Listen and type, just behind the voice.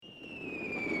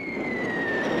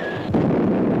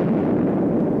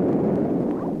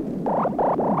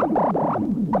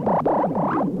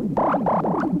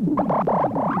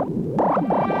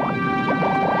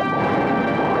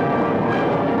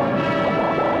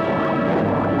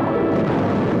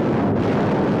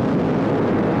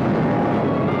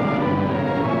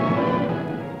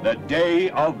day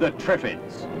of the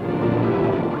Triffids,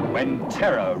 when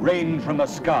terror rained from the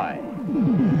sky.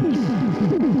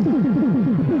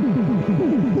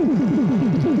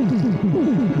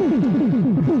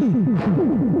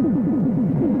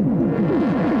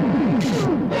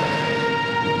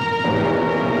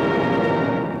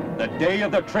 The day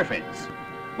of the Triffids,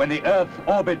 when the Earth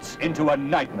orbits into a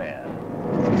nightmare.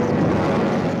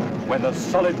 When the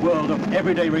solid world of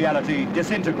everyday reality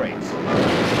disintegrates.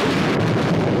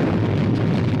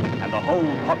 And the whole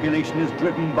population is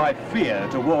driven by fear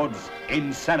towards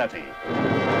insanity.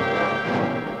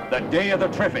 The day of the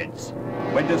Triffids,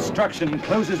 when destruction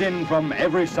closes in from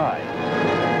every side.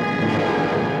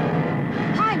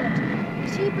 Pilot,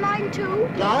 is he blind too?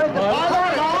 Blind?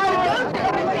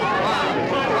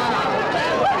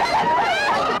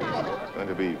 Going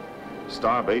to be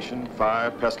starvation,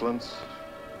 fire, pestilence.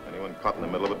 Anyone caught in the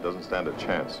middle of it doesn't stand a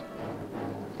chance.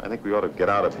 I think we ought to get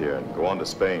out of here and go on to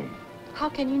Spain. How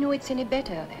can you know it's any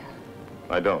better there?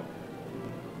 I don't.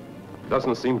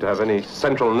 Doesn't seem to have any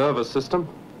central nervous system.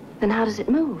 Then how does it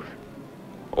move?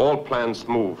 All plants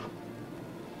move.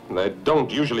 And they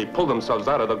don't usually pull themselves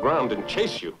out of the ground and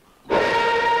chase you. You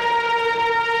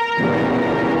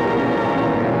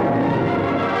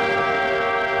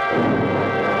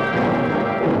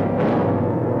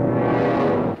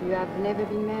have never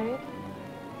been married?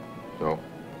 No.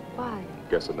 Why?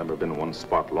 Guess I've never been in one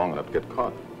spot long enough to get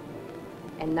caught.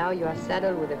 And now you are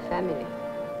saddled with a family.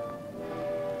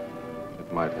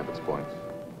 It might have its points.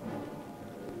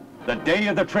 The day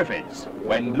of the Triffids,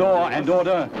 when law and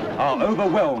order are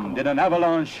overwhelmed in an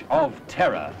avalanche of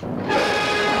terror.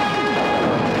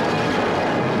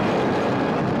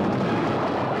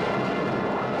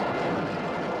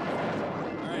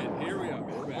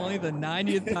 Only the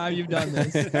 90th time you've done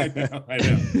this. I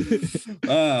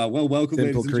know. Well, welcome,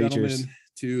 Simple ladies and creatures. gentlemen,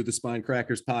 to the Spine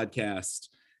Crackers podcast.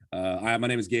 My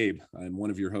name is Gabe. I'm one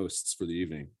of your hosts for the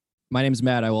evening. My name is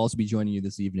Matt. I will also be joining you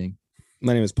this evening.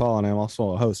 My name is Paul, and I'm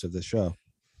also a host of this show.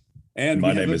 And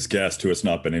my name is Guest, who has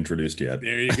not been introduced yet.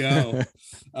 There you go.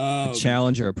 The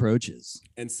challenger approaches.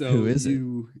 And so Who is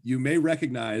you may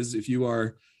recognize, if you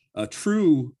are a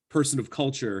true person of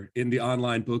culture in the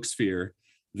online book sphere,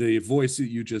 the voice that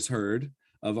you just heard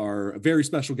of our very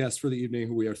special guest for the evening,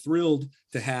 who we are thrilled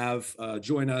to have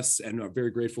join us and are very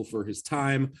grateful for his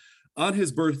time on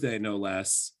his birthday, no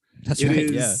less. That's It right.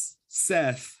 is Yeah.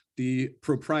 Seth, the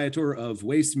proprietor of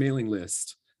Waste Mailing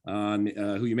List,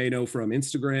 who you may know from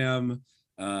Instagram,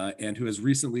 and who has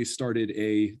recently started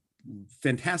a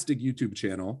fantastic YouTube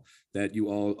channel that you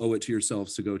all owe it to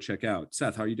yourselves to go check out.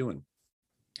 Seth, how are you doing?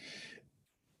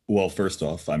 Well, first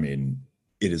off, I mean,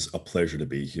 it is a pleasure to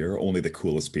be here. Only the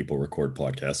coolest people record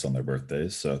podcasts on their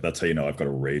birthdays. So that's how you know I've got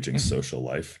a raging social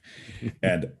life.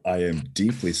 And I am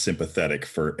deeply sympathetic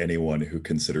for anyone who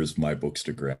considers my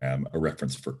Bookstagram a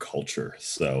reference for culture.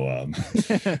 So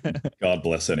God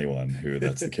bless anyone who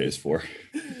that's the case for.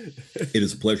 It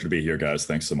is a pleasure to be here, guys.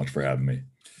 Thanks so much for having me.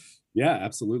 Yeah,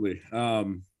 absolutely.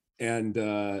 And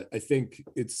I think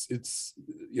it's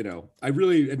I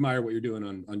really admire what you're doing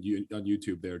on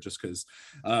YouTube there, just because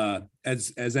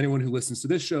as anyone who listens to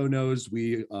this show knows,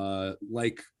 we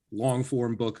like long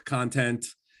form book content,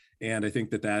 and I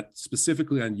think that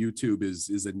specifically on YouTube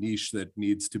is a niche that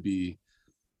needs to be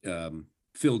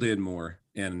filled in more,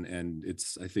 and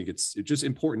it's just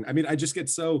important. I mean, I just get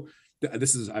so.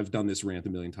 I've done this rant a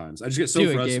million times. I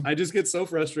just get so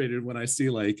frustrated when I see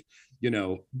a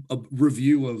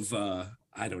review of I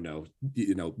don't know,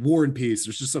 War and Peace.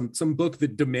 There's just some book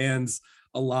that demands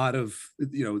a lot of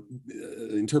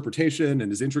interpretation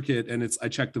and is intricate, and I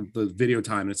checked the video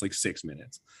time and it's like 6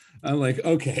 minutes. I'm like,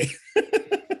 okay.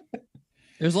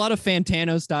 There's a lot of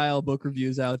Fantano style book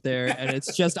reviews out there, and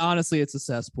it's just honestly, it's a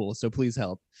cesspool. So please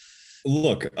help.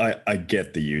 Look, I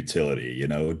get the utility,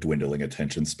 dwindling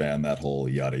attention span, that whole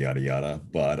yada, yada, yada.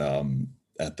 But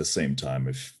at the same time,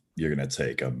 if you're going to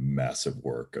take a massive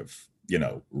work of,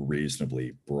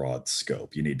 reasonably broad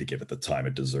scope, you need to give it the time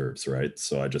it deserves, right?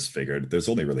 So I just figured there's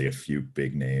only really a few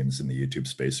big names in the YouTube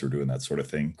space who are doing that sort of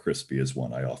thing. Crispy is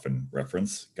one I often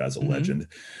reference. Guy's a legend.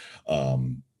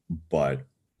 But,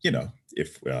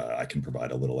 if I can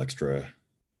provide a little extra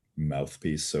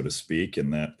mouthpiece, so to speak,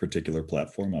 in that particular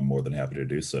platform, I'm more than happy to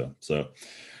do so. So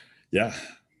yeah.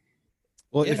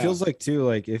 Well, it feels like too,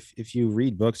 like if you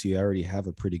read books, you already have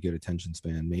a pretty good attention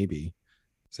span, maybe.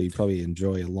 So you probably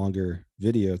enjoy a longer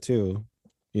video too,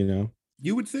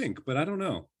 You would think, but I don't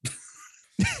know.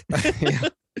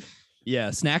 Yeah,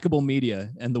 snackable media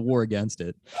and the war against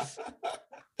it.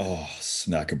 Oh,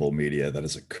 snackable media. That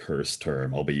is a cursed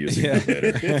term. I'll be using it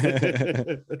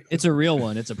later. It's a real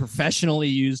one. It's a professionally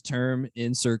used term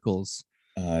in circles.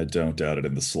 I don't doubt it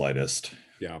in the slightest.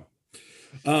 Yeah.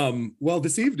 Well,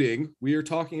 this evening we are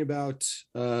talking about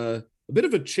a bit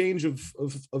of a change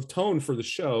of tone for the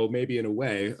show, maybe in a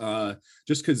way,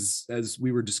 just because as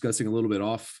we were discussing a little bit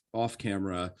off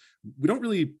camera,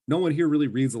 no one here really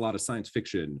reads a lot of science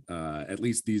fiction, at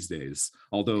least these days.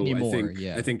 Although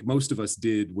I think most of us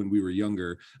did when we were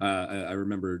younger. I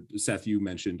remember, Seth, you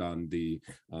mentioned on the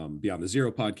Beyond the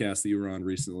Zero podcast that you were on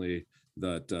recently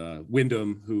that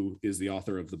Wyndham, who is the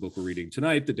author of the book we're reading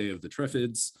tonight, The Day of the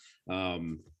Triffids,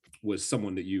 was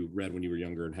someone that you read when you were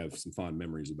younger and have some fond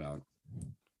memories about.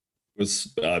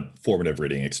 Was formative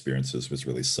reading experiences was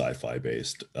really sci-fi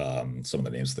based. Some of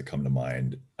the names that come to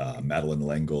mind: Madeleine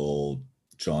L'Engle,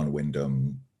 John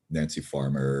Wyndham, Nancy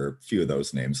Farmer, a few of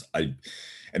those names. And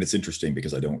it's interesting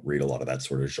because I don't read a lot of that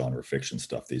sort of genre fiction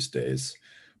stuff these days.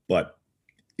 But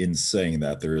in saying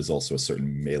that, there is also a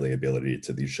certain malleability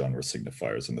to these genre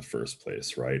signifiers in the first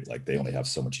place, right? Like they only have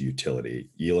so much utility.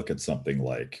 You look at something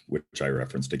like, which I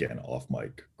referenced again off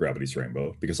mic, Gravity's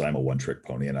Rainbow, because I'm a one-trick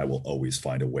pony and I will always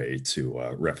find a way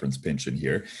to reference Pinch in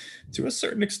here. To a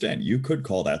certain extent, you could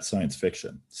call that science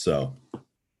fiction. So,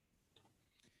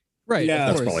 right? Yeah,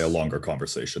 that's probably a longer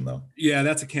conversation, though. Yeah,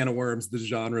 that's a can of worms, the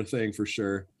genre thing for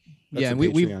sure. That's a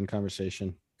Patreon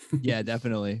conversation. Yeah,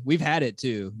 definitely. We've had it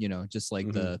too, just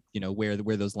like the,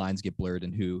 where those lines get blurred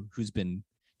and who's been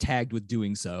tagged with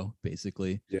doing so,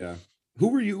 basically. Yeah.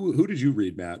 Who did you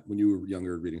read, Matt, when you were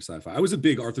younger reading sci-fi? I was a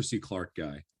big Arthur C. Clarke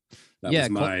guy. That was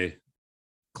my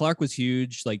Clarke was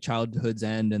huge, like Childhood's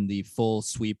End and the full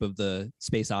sweep of the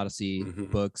Space Odyssey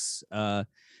books. But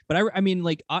I mean,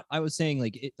 like I was saying,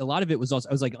 like a lot of it was also,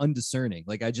 I was like undiscerning.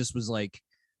 Like I just was like,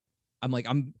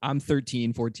 I'm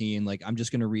 13, 14. Like I'm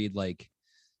just going to read like,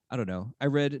 I don't know. I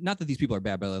read, not that these people are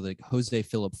bad, but like Jose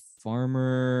Philip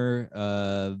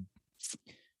Farmer,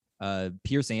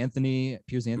 Pierce Anthony,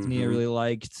 I really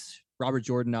liked. Robert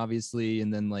Jordan, obviously,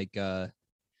 and then like a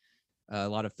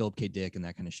lot of Philip K. Dick and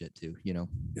that kind of shit too. Yeah.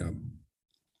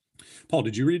 Paul,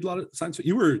 did you read a lot of science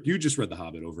fiction? You just read The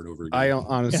Hobbit over and over again. I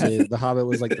honestly, The Hobbit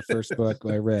was like the first book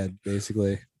I read,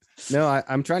 basically. No,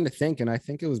 I'm trying to think, and I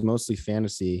think it was mostly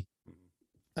fantasy.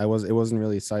 It wasn't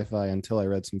really sci-fi until I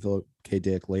read some Philip K.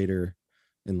 Dick later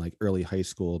in like early high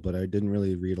school, but I didn't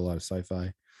really read a lot of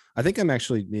sci-fi. I think I'm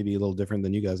actually maybe a little different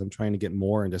than you guys. I'm trying to get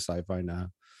more into sci-fi now.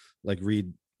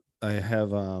 I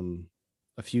have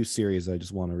a few series I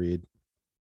just want to read,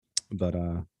 but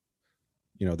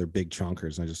they're big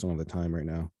chunkers and I just don't have the time right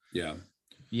now.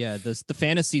 Yeah, the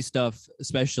fantasy stuff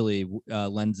especially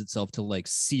lends itself to like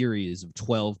series of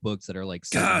 12 books that are like,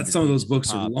 God, some of those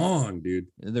books are long, dude.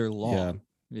 They're long.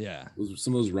 Yeah.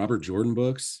 Some of those Robert Jordan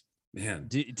books, man.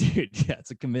 Dude, yeah,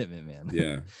 it's a commitment, man.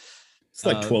 Yeah. It's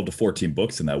like 12 to 14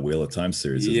 books in that Wheel of Time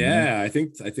series. Isn't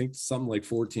it? I think something like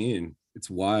 14. It's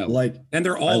wild. And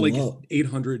they're all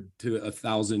 800 to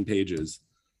 1,000 pages.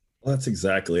 Well, that's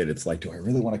exactly it. It's like, do I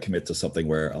really want to commit to something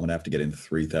where I'm going to have to get in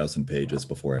 3,000 pages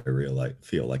before I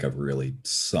feel like I've really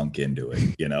sunk into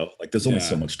it? Like there's only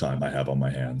so much time I have on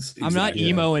my hands. I'm not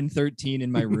emo and 13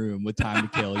 in my room with time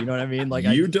to kill. You know what I mean? Like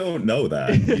you don't know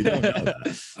that. You don't know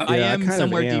that. I am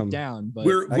somewhere deep down, but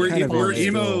we're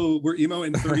emo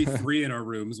and 33 in our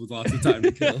rooms with lots of time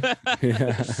to kill.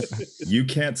 You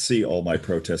can't see all my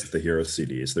Protest the Hero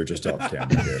CDs. They're just off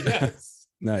camera here. Yes.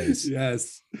 Nice.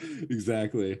 Yes,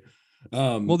 exactly.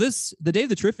 Well, The Day of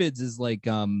the Triffids is like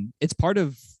it's part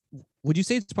of, would you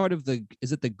say it's part of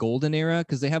is it the golden era?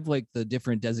 Because they have like the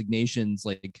different designations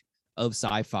like of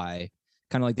sci-fi,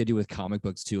 kind of like they do with comic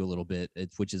books too a little bit,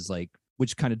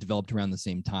 which kind of developed around the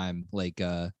same time. Like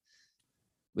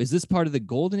is this part of the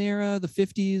golden era, the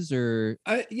 50s, or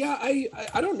I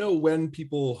don't know when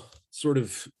people sort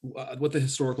of what the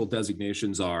historical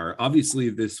designations are.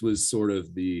 Obviously this was sort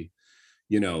of the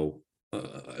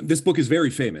this book is very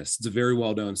famous. It's a very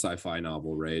well-known sci-fi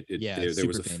novel, right?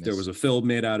 There was a film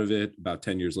made out of it about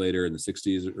 10 years later in the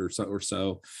 60s or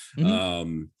so.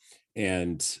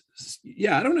 And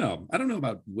yeah, I don't know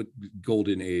about what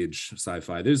golden age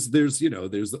sci-fi. There's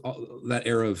that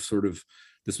era of sort of,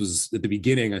 this was at the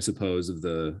beginning, I suppose, of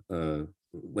the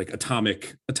like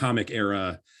atomic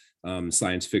era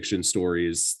science fiction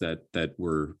stories that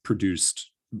were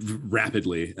produced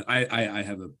rapidly. I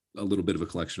have a little bit of a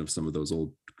collection of some of those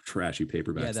old trashy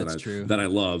paperbacks that I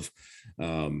love.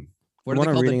 What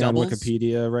I'm reading on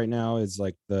Wikipedia right now is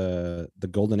like the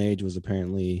golden age was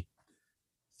apparently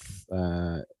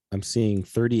I'm seeing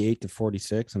 38 to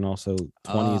 46 and also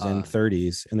 20s and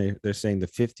 30s, and they're saying the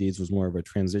 50s was more of a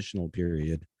transitional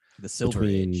period, the silver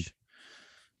age,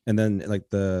 and then like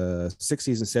the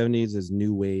 60s and 70s is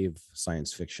new wave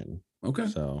science fiction. Okay.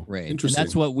 So Right. And Interesting.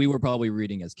 that's what we were probably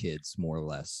reading as kids, more or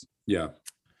less. Yeah.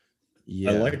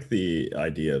 yeah, I like the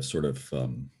idea of sort of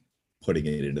putting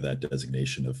it into that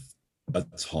designation of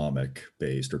atomic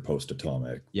based or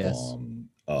post-atomic Yes. bomb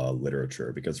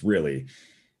literature, because really,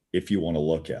 if you want to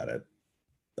look at it,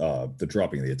 the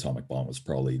dropping of the atomic bomb was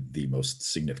probably the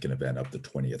most significant event of the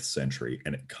 20th century,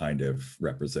 and it kind of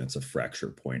represents a fracture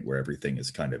point where everything is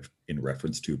kind of in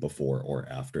reference to before or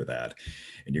after that.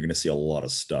 And you're going to see a lot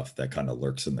of stuff that kind of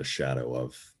lurks in the shadow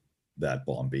of that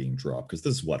bomb being dropped, because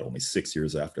this is what, only 6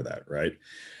 years after that, right?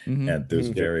 Mhm. And there's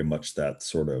very much that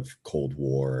sort of Cold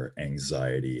War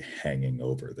anxiety hanging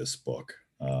over this book.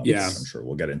 Yeah. I'm sure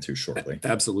we'll get into shortly.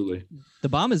 Absolutely. The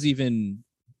bomb is even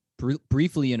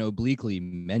briefly and obliquely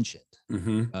mentioned.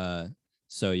 Mm-hmm.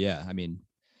 So yeah, I mean,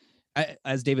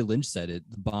 as David Lynch said it,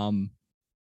 the bomb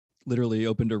literally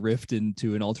opened a rift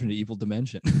into an alternate evil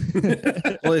dimension.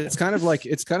 well, it's kind of like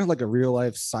a real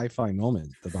life sci-fi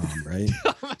moment. The bomb, right?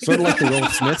 Sort of like the Will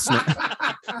Smith snap.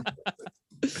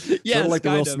 Yeah, sort of like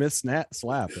the Will Smith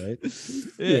slap, right?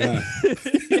 Yeah.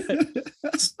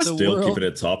 Still keeping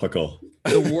it topical.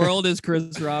 The world is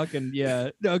Chris Rock, and yeah,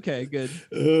 okay, good.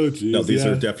 Oh, geez. No, these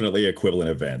are definitely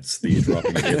equivalent events. The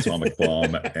dropping of the atomic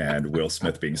bomb and Will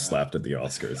Smith being slapped at the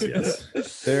Oscars. Yes,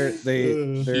 they're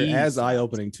as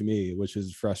eye-opening to me, which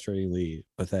is frustratingly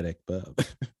pathetic. But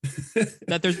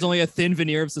that there's only a thin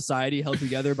veneer of society held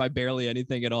together by barely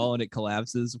anything at all, and it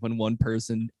collapses when one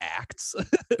person acts.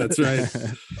 That's right.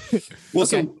 Well,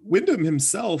 Okay. so Wyndham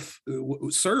himself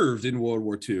served in World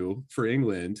War II for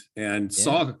England and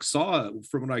saw,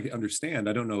 from what I understand,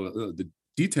 I don't know the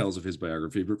details of his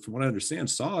biography, but from what I understand,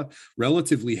 saw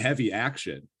relatively heavy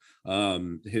action.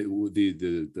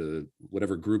 The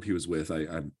whatever group he was with,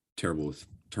 I'm terrible with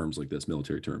terms like this,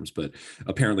 military terms, but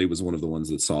apparently was one of the ones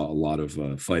that saw a lot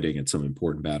of fighting at some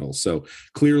important battles. So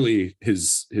clearly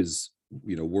his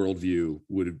worldview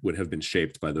would have been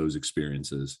shaped by those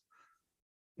experiences.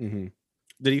 mm-hmm.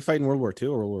 Did he fight in World War II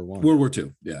or World War One? World War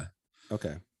II, yeah.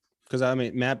 Okay. Because I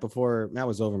mean, Matt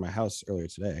was over my house earlier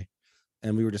today,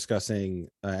 and we were discussing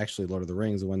actually Lord of the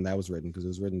Rings when that was written, because it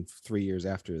was written 3 years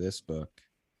after this book,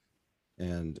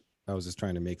 and I was just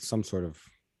trying to make some sort of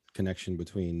connection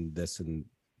between this and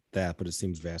that, but it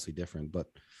seems vastly different. But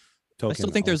I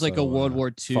still think there's like a World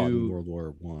War II, World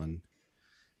War One,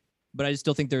 but I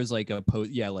still think there's like a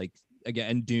like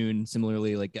again, and Dune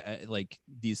similarly, like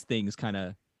these things kind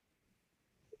of,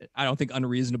 I don't think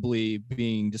unreasonably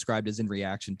being described as in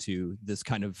reaction to this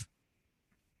kind of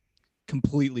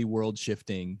completely world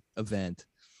shifting event.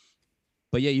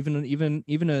 But yeah, even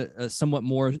a somewhat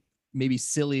more maybe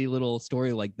silly little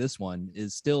story like this one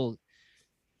is still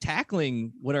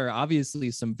tackling what are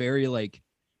obviously some very like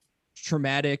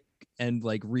traumatic and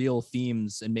like real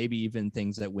themes, and maybe even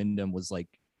things that Wyndham was like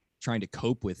trying to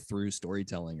cope with through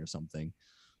storytelling or something.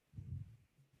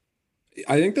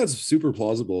 I think that's super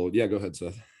plausible. Yeah, go ahead,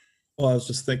 Seth. Well, I was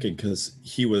just thinking, because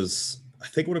I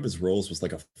think one of his roles was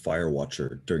like a fire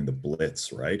watcher during the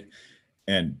Blitz, right?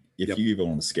 And if you even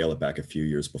want to scale it back a few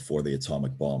years before the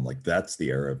atomic bomb, like that's the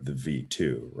era of the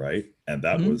V2, right? And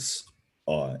that was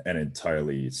an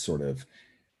entirely sort of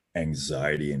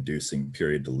anxiety-inducing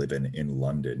period to live in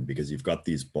London, because you've got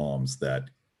these bombs that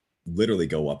literally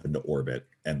go up into orbit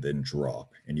and then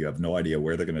drop, and you have no idea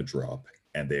where they're going to drop,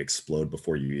 and they explode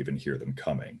before you even hear them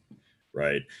coming,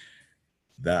 right?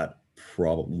 That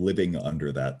living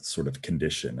under that sort of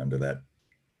condition, under that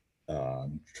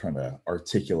trying to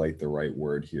articulate the right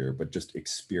word here, but just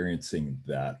experiencing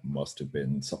that must have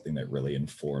been something that really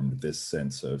informed this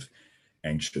sense of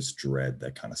anxious dread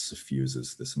that kind of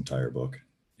suffuses this entire book.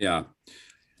 Yeah.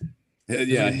 There's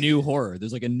Yeah. like a new horror.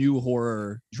 There's like a new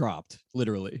horror dropped,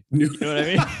 literally. You know what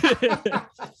I mean?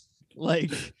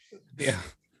 Like, yeah.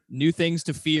 New things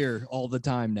to fear all the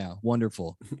time now.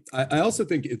 Wonderful. I also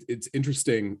think it's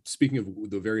interesting, speaking of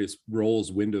the various roles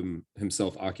Wyndham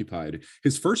himself occupied,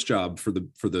 his first job for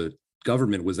the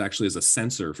government was actually as a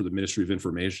censor for the Ministry of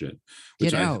Information,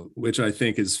 which I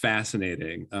think is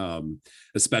fascinating.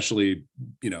 Especially,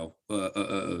 I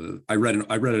read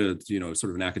a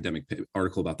sort of an academic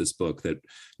article about this book that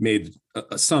made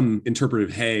some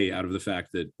interpretive hay out of the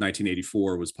fact that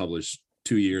 1984 was published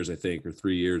 2 years, I think, or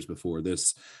 3 years before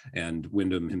this, and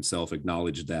Wyndham himself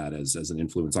acknowledged that as an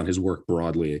influence on his work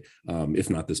broadly, if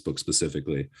not this book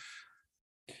specifically.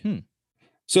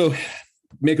 So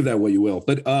make of that what you will.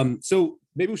 But so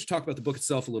maybe we should talk about the book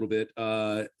itself a little bit.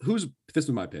 This was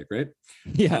my pick, right?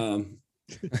 Yeah.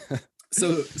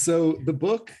 So the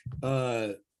book,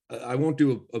 I won't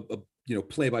do a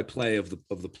play by play of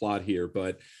the plot here,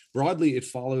 but broadly it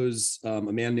follows a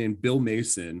man named Bill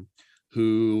Mason,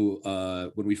 who,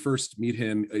 when we first meet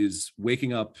him, is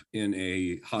waking up in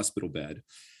a hospital bed.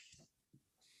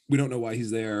 We don't know why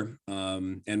he's there,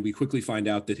 and we quickly find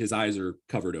out that his eyes are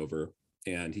covered over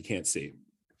and he can't see.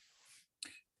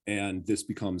 And this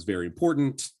becomes very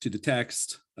important to the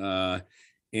text.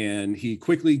 And he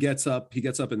quickly gets up. He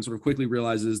gets up and sort of quickly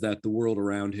realizes that the world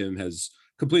around him has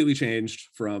completely changed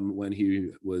from when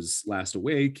he was last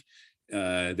awake.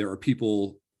 There are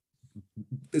people,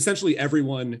 essentially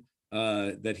everyone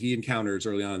that he encounters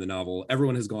early on in the novel,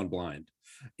 everyone has gone blind,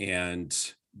 and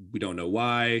we don't know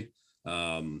why.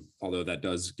 Although that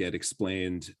does get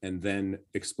explained and then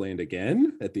explained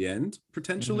again at the end,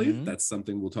 potentially. That's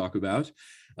something we'll talk about.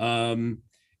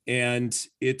 And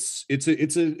it's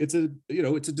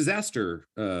a disaster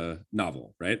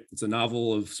novel, right? It's a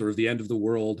novel of sort of the end of the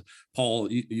world. Paul,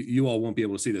 you all won't be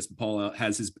able to see this, but Paul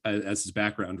has his as his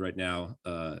background right now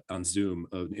on Zoom,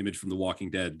 an image from The Walking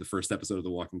Dead, the first episode of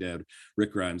The Walking Dead,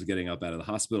 Rick Grimes getting up out of the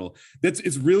hospital.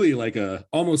 It's really like a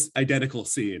almost identical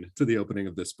scene to the opening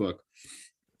of this book.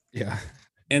 Yeah.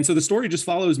 And so the story just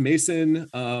follows Mason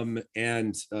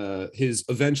and his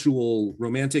eventual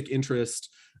romantic interest,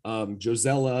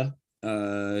 Josella,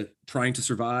 trying to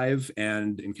survive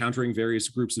and encountering various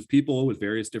groups of people with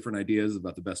various different ideas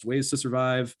about the best ways to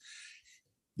survive.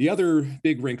 The other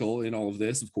big wrinkle in all of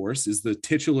this, of course, is the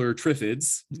titular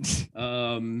Triffids,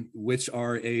 which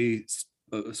are a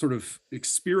sort of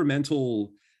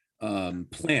experimental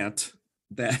plant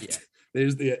that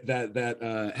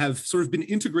have sort of been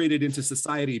integrated into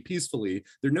society peacefully.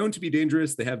 They're known to be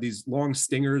dangerous. They have these long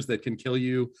stingers that can kill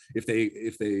you if they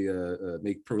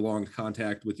make prolonged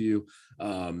contact with you,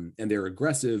 and they're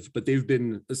aggressive. But they've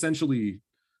been essentially,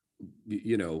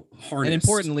 harnessed.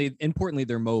 And importantly,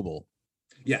 they're mobile.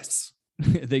 Yes,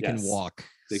 they can walk.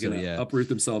 They can uproot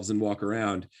themselves and walk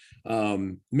around.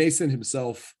 Mason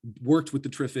himself worked with the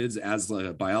Triffids as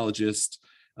a biologist.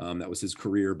 That was his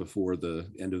career before the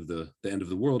end of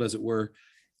the world, as it were.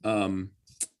 And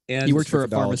he worked for a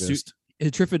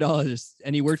Triffidologist,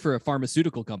 and he worked for a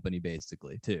pharmaceutical company,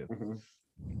 basically, too.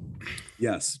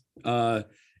 Yes,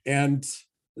 and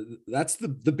that's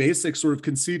the basic sort of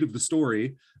conceit of the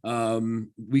story.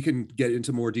 We can get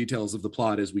into more details of the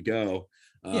plot as we go.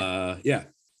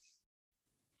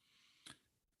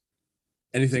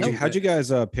 Anything? How'd you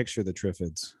guys picture the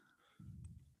Triffids?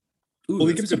 Ooh, well,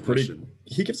 he gives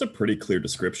a pretty clear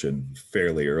description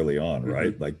fairly early on,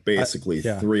 right? Like basically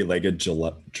three-legged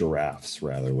giraffes,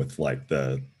 rather, with like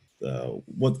the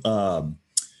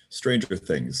Stranger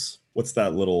Things. What's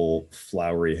that little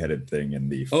flowery-headed thing in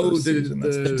the first season?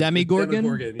 The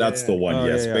Demigorgon? That's the one.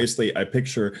 Yes. Basically, I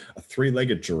picture a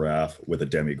three-legged giraffe with a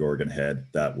Demigorgon head.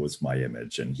 That was my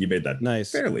image, and he made that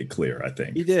fairly clear, I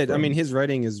think. He did. I mean, his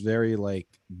writing is very like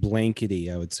blankety,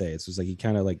 I would say. It's just like he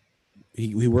kind of like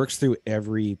he works through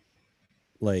every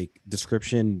like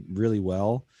description really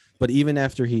well. But even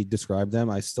after he described them,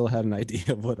 I still had an idea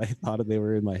of what I thought they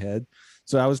were in my head.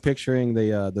 So I was picturing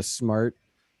the smart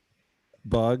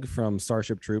bug from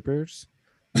Starship Troopers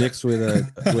mixed with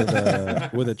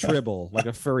a tribble, like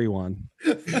a furry one,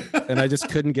 and I just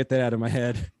couldn't get that out of my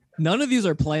head. None of these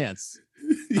are plants.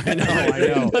 I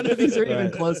know. None of these are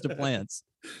even close to plants.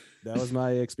 That was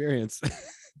my experience.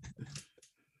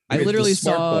 I literally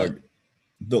saw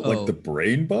bug, the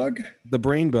brain bug. The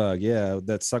brain bug, yeah,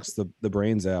 that sucks the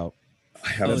brains out. I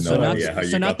have no idea how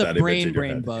you got that image in your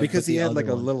head. Bug, because he had like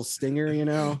a little stinger,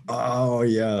 Oh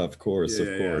yeah, of course.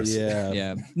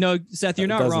 Yeah. No, Seth, you're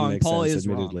not wrong. Paul is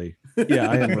admittedly wrong. Yeah,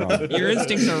 I am wrong. Your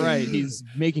instincts are right. He's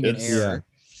making an error.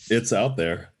 It's out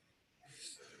there.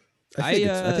 I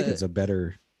think it's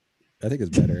better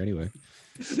anyway.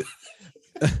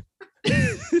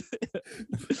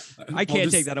 I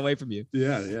can't take that away from you.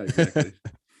 Yeah, exactly.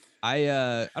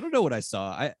 I don't know what I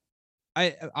saw.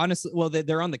 I honestly, well,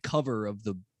 they're on the cover of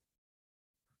the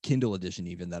Kindle edition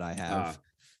even that I have.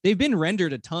 They've been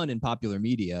rendered a ton in popular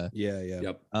media. Yeah.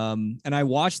 Yep. And I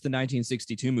watched the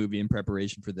 1962 movie in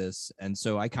preparation for this, and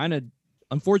so I kind of,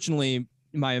 unfortunately,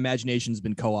 my imagination's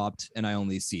been co-opted, and I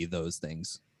only see those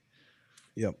things.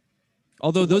 Yep.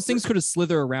 Although those things could have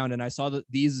slithered around, and I saw that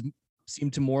these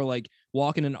seemed to more like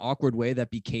walk in an awkward way that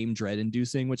became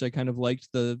dread-inducing, which I kind of liked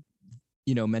the,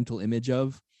 mental image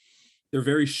of. They're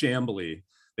very shambly.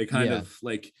 They kind of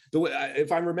like the way,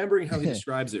 if I'm remembering how he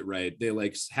describes it right, they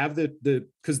like have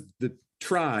because the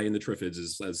try in the Triffids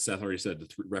is, as Seth already said, the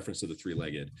reference to the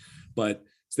three-legged, but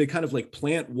so they kind of like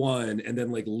plant one and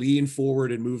then like lean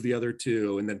forward and move the other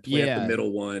two, and then plant the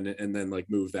middle one and then like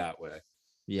move that way.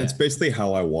 Yeah. It's basically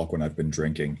how I walk when I've been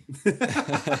drinking.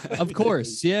 Of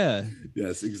course. Yeah.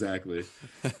 Yes, exactly.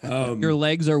 Your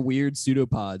legs are weird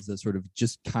pseudopods that sort of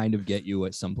just kind of get you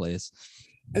at someplace.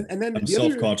 And then I'm the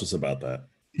other- self-conscious about that.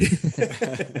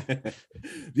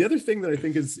 The other thing that I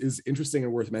think is interesting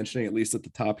and worth mentioning, at least at the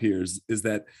top here, is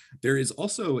that there is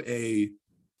also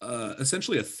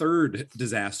essentially a third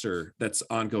disaster that's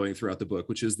ongoing throughout the book,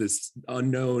 which is this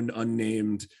unknown,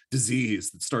 unnamed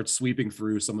disease that starts sweeping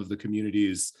through some of the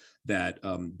communities that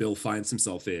Bill finds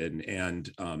himself in, and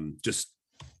just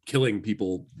killing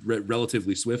people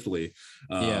relatively swiftly.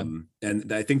 And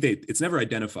I think it's never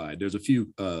identified. There's a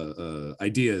few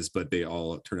ideas, but they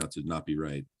all turn out to not be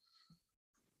right.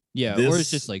 Yeah, or it's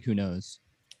just like, who knows?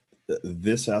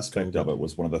 This aspect of it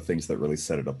was one of the things that really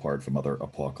set it apart from other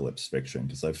apocalypse fiction,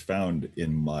 because I've found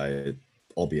in my,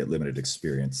 albeit limited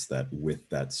experience, that with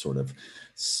that sort of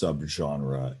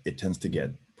subgenre, it tends to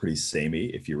get pretty samey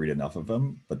if you read enough of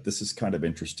them. But this is kind of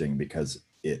interesting because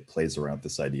it plays around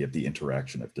this idea of the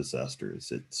interaction of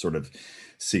disasters. It sort of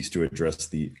seeks to address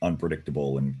the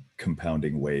unpredictable and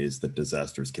compounding ways that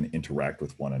disasters can interact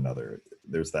with one another.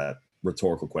 There's that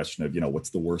rhetorical question of, what's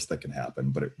the worst that can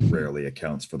happen, but it rarely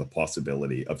accounts for the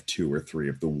possibility of 2 or 3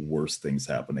 of the worst things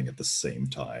happening at the same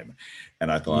time.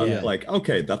 And I thought,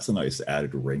 okay, that's a nice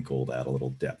added wrinkle to add a little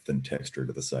depth and texture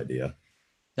to this idea.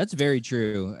 That's very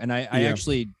true. And I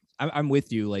actually, I'm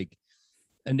with you. Like,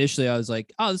 initially I was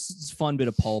like, oh, this is a fun bit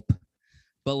of pulp,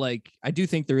 but like, I do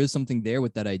think there is something there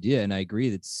with that idea. And I agree,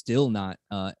 it's still not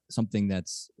something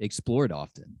that's explored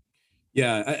often.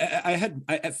 Yeah,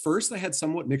 at first I had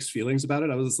somewhat mixed feelings about it.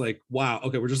 I was like, wow,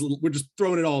 okay, we're just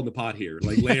throwing it all in the pot here,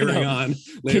 like layering on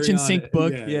kitchen sink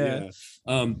book. Yeah.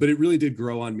 But it really did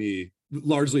grow on me,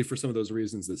 largely for some of those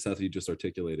reasons that Seth, you just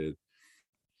articulated.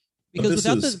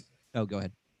 Because go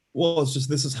ahead. Well, it's just,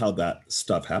 this is how that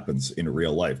stuff happens in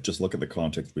real life. Just look at the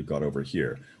context we've got over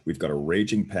here. We've got a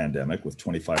raging pandemic with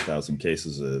 25,000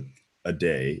 cases a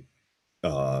day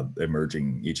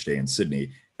emerging each day in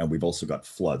Sydney. And we've also got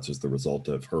floods as the result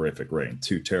of horrific rain.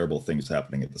 2 terrible things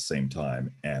happening at the same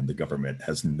time. And the government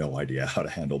has no idea how to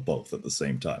handle both at the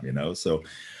same time, So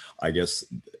I guess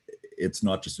it's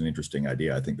not just an interesting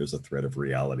idea. I think there's a thread of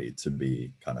reality to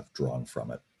be kind of drawn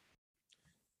from it.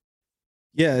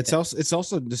 Yeah, it's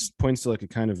also just points to like a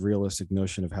kind of realistic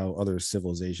notion of how other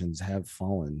civilizations have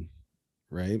fallen,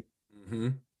 right? Mm-hmm.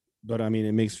 But I mean,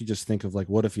 it makes me just think of like,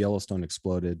 what if Yellowstone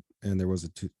exploded and there was a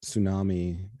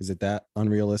tsunami? Is it that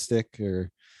unrealistic?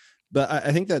 But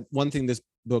I think that one thing this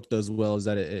book does well is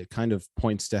that it kind of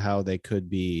points to how they could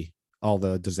be, all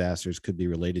the disasters could be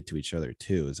related to each other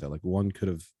too. Is that like one could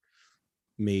have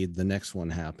made the next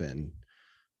one happen,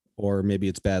 or maybe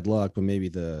it's bad luck, but maybe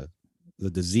the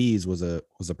disease was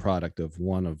a product of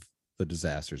one of the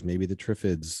disasters. Maybe the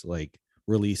Triffids like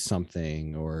released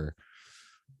something, or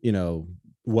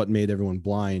what made everyone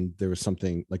blind, there was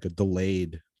something like a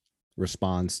delayed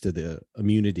response to the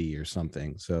immunity or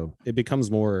something. So it becomes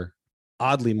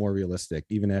oddly more realistic,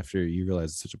 even after you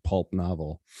realize it's such a pulp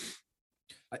novel.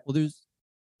 Go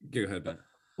ahead, Ben.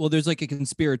 Well, there's like a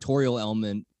conspiratorial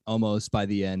element almost by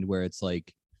the end where it's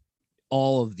like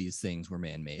all of these things were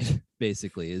man-made,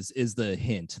 basically, is the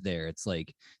hint there. It's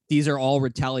like these are all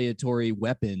retaliatory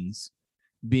weapons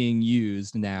being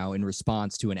used now in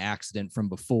response to an accident from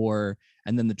before,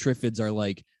 and then the Triffids are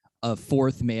like a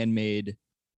 4th man-made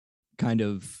kind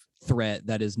of threat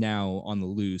that is now on the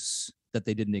loose that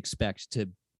they didn't expect to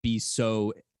be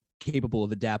so capable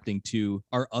of adapting to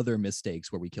our other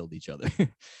mistakes where we killed each other,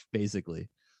 basically.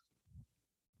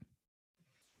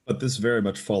 But this very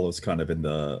much follows kind of in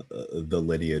the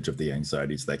lineage of the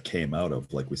anxieties that came out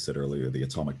of, like we said earlier, the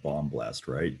atomic bomb blast,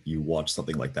 right? You watch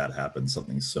something like that happen,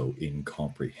 something so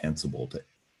incomprehensible to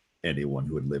anyone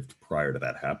who had lived prior to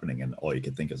that happening, and all you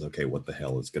could think is, okay, what the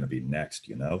hell is going to be next,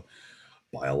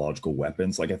 Biological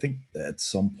weapons. Like, I think at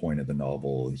some point in the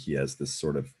novel, he has this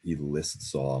he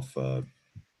lists off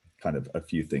kind of a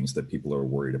few things that people are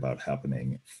worried about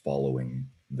happening following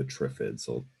the Triffids.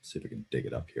 So I'll see if I can dig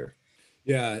it up here.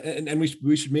 Yeah, and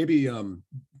we should maybe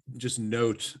just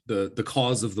note the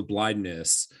cause of the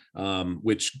blindness,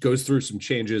 which goes through some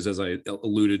changes, as I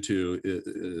alluded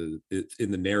to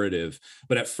in the narrative.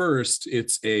 But at first,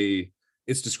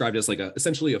 it's described as like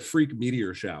essentially a freak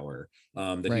meteor shower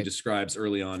that he describes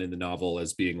early on in the novel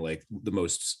as being like the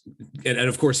most, and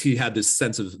of course he had this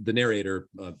sense of, the narrator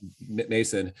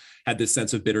Mason had this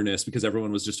sense of bitterness because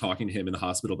everyone was just talking to him in the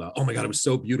hospital about, oh my God, it was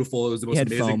so beautiful, it was the most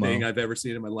amazing thing I've ever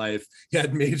seen in my life. He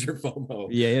had major FOMO.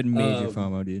 Yeah, he had major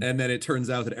FOMO, dude. And then it turns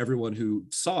out that everyone who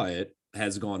saw it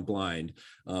has gone blind.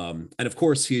 And of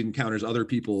course, he encounters other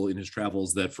people in his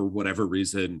travels that, for whatever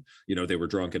reason, they were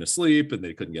drunk and asleep and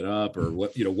they couldn't get up, or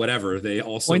whatever. They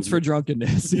also points for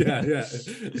drunkenness. yeah,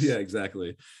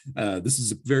 exactly. This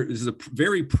is a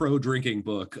very pro drinking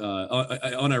book,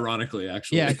 unironically,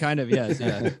 actually. Yeah, kind of. Yes.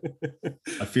 Yeah.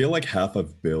 I feel like half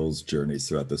of Bill's journeys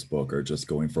throughout this book are just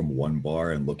going from one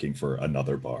bar and looking for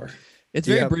another bar. It's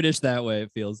very British that way.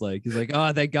 It feels like he's like,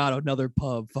 oh, thank God, another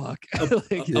pub. Fuck.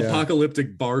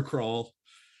 Apocalyptic bar crawl.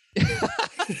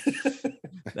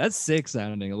 That's sick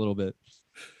sounding a little bit.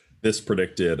 This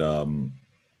predicted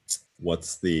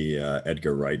what's the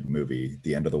Edgar Wright movie,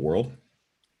 The End of the World?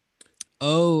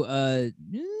 Oh,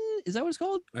 is that what it's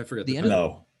called? I forget.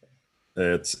 No,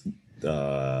 it's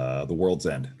The World's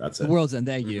End. That's it. The World's End.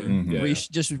 Thank you. Mm-hmm.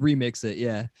 Just remix it.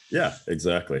 Yeah. Yeah,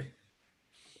 exactly.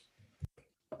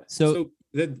 So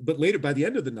but later, by the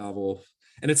end of the novel,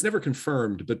 and it's never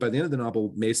confirmed, but by the end of the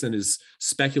novel, Mason is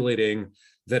speculating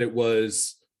that it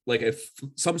was like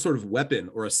some sort of weapon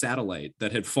or a satellite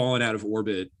that had fallen out of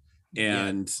orbit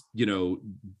and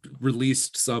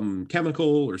released some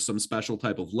chemical or some special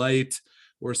type of light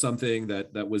or something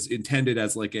that was intended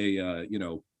as like a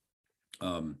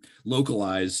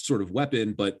localized sort of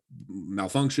weapon, but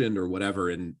malfunctioned or whatever,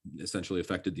 and essentially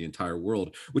affected the entire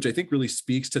world, which I think really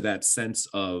speaks to that sense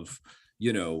of,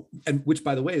 and which,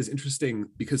 by the way, is interesting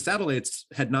because satellites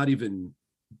had not even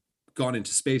gone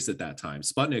into space at that time.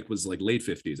 Sputnik was like late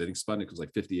 50s. I think Sputnik was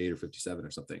like 58 or 57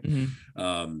 or something.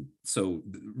 Mm-hmm. So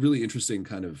really interesting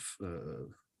kind of,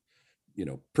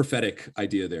 prophetic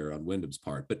idea there on Wyndham's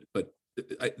part. But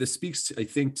this speaks, I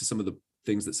think, to some of the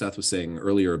things that Seth was saying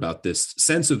earlier about this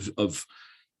sense of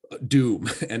doom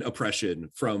and oppression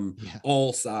from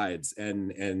all sides,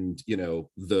 and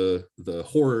the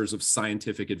horrors of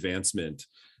scientific advancement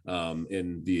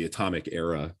in the atomic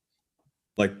era.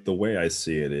 Like, the way I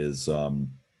see it is,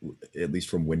 at least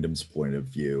from Wyndham's point of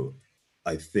view,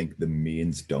 I think the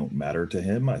means don't matter to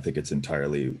him. I think it's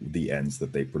entirely the ends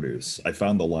that they produce. I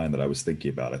found the line that I was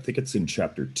thinking about. I think it's in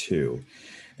chapter 2,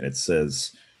 and it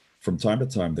says, from time to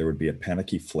time, there would be a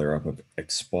panicky flare-up of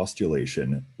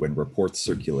expostulation when reports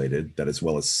circulated that, as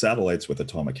well as satellites with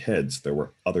atomic heads, there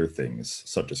were other things,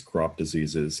 such as crop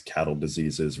diseases, cattle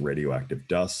diseases, radioactive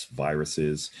dust,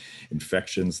 viruses,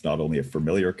 infections, not only of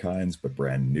familiar kinds, but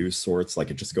brand new sorts. Like,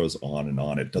 it just goes on and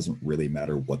on. It doesn't really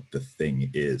matter what the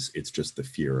thing is. It's just the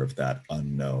fear of that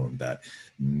unknown, that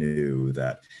new,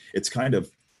 that it's kind of,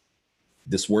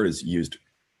 this word is used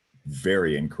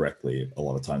very incorrectly a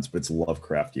lot of times, but it's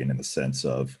Lovecraftian in the sense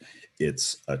of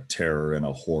it's a terror and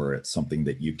a horror. It's something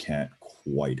that you can't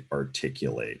quite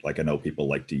articulate. Like, I know people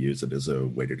like to use it as a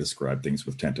way to describe things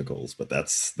with tentacles, but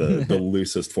that's the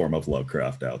loosest form of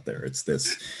Lovecraft out there. It's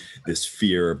this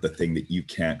fear of the thing that you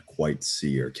can't quite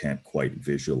see or can't quite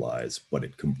visualize, but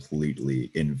it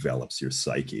completely envelops your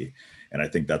psyche. And I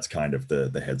think that's kind of the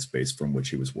headspace from which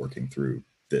he was working through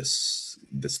this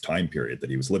time period that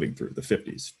he was living through, the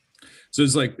 50s. So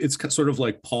it's sort of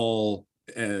like Paul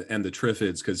and the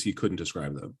Triffids, because he couldn't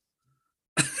describe them.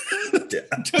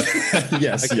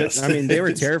 Yes. I mean, they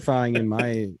were terrifying in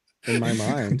my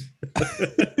mind.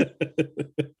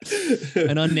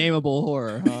 An unnameable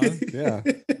horror, huh? Yeah.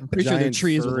 I'm pretty sure they're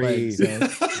trees with legs.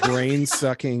 So. Brain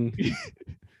sucking.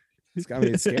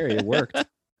 It's scary. It worked.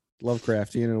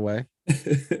 Lovecraftian in a way.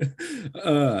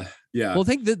 Yeah. Well, I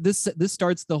think that this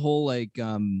starts the whole like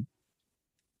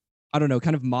I don't know,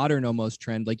 kind of modern almost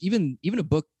trend. Like even a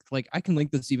book, like I can link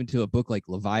this even to a book like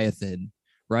Leviathan,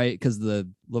 right? Because the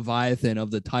Leviathan of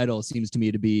the title seems to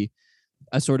me to be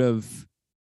a sort of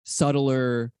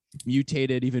subtler,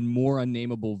 mutated, even more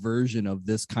unnameable version of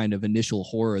this kind of initial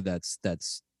horror that's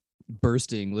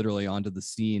bursting literally onto the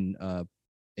scene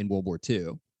in World War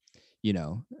II.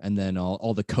 And then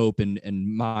all the cope and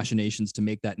machinations to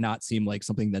make that not seem like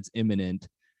something that's imminent,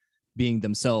 being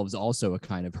themselves also a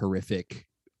kind of horrific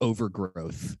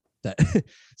overgrowth. That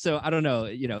so I don't know,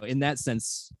 in that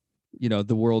sense,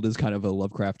 the world is kind of a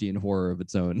Lovecraftian horror of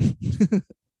its own.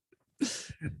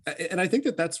 And I think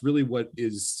that's really what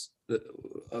is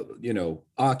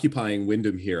occupying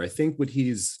Wyndham here. I think what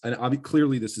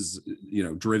clearly this is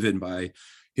driven by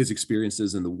his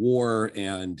experiences in the war,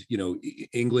 and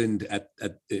England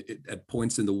at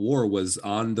points in the war was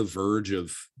on the verge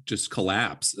of just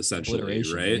collapse, essentially,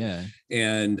 right? Yeah.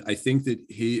 And I think that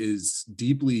he is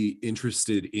deeply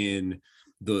interested in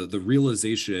the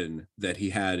realization that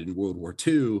he had in World War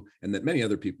II, and that many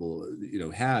other people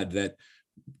had, that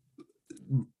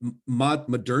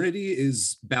modernity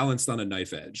is balanced on a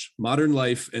knife edge. Modern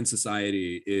life and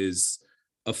society is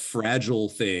a fragile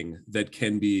thing that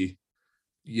can be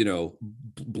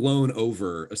blown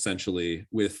over essentially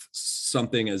with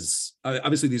something as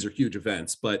obviously these are huge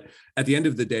events, but at the end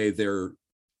of the day, they're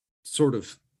sort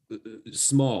of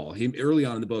small. He early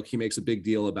on in the book, he makes a big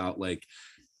deal about like,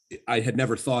 I had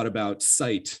never thought about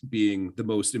sight being the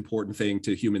most important thing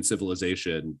to human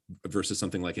civilization versus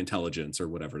something like intelligence or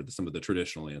whatever, some of the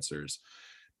traditional answers.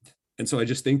 And so I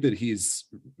just think that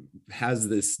has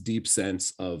this deep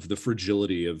sense of the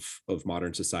fragility of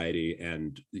modern society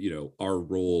and, our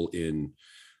role in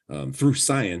through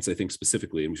science, I think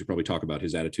specifically, and we should probably talk about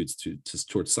his attitudes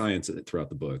towards science throughout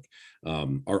the book,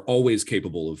 are always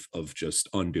capable of just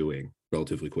undoing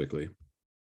relatively quickly.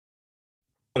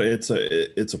 But it's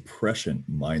a prescient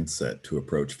mindset to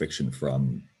approach fiction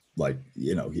from, like,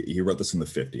 he wrote this in the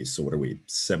 50s. So what are we,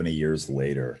 70 years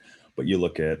later? But you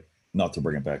look at, not to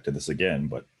bring it back to this again,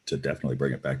 but to definitely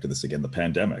bring it back to this again, the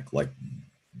pandemic, like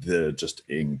the just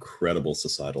incredible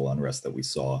societal unrest that we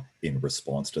saw in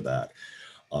response to that.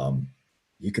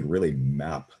 You could really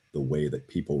map the way that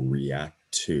people react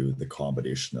to the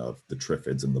combination of the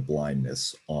Triffids and the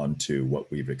blindness onto what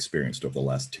we've experienced over the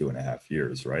last 2.5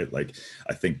 years, right? Like,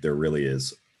 I think there really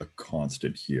is a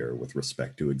constant here with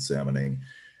respect to examining,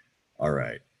 all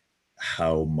right,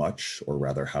 how much, or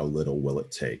rather how little will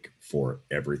it take for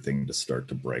everything to start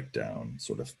to break down,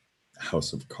 sort of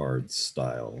House of Cards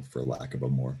style, for lack of a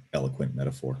more eloquent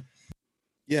metaphor.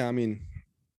 Yeah, I mean,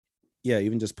 yeah,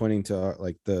 even just pointing to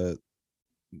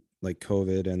like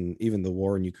COVID and even the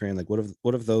war in Ukraine, like what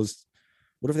if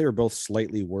they were both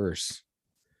slightly worse,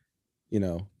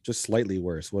 just slightly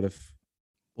worse? What if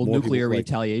nuclear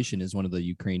retaliation is one of the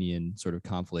Ukrainian sort of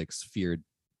conflicts feared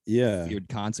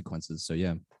consequences. So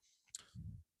yeah.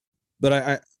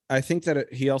 But I think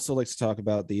that he also likes to talk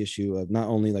about the issue of not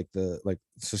only like the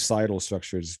societal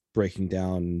structures breaking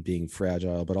down and being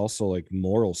fragile, but also like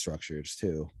moral structures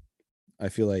too. I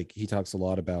feel like he talks a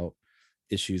lot about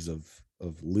issues of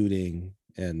looting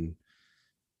and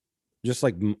just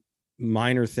like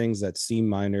minor things that seem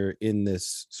minor in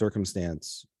this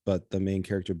circumstance, but the main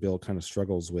character Bill kind of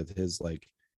struggles with his like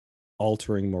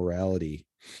altering morality.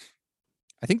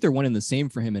 I think they're one and the same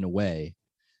for him in a way.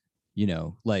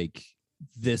 Like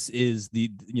this is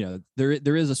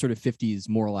there is a sort of 50s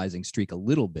moralizing streak a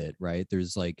little bit, right?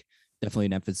 There's like definitely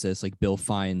an emphasis, like Bill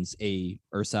finds a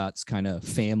ersatz kind of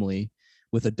family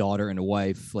with a daughter and a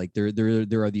wife. Like there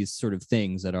are these sort of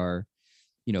things that are,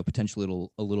 potentially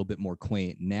a little bit more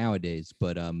quaint nowadays.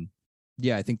 But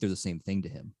yeah, I think they're the same thing to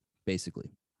him, basically.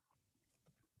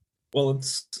 Well,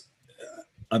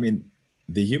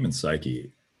 the human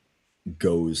psyche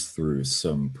goes through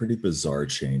some pretty bizarre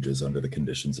changes under the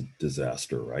conditions of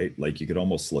disaster, right? Like you could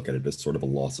almost look at it as sort of a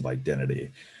loss of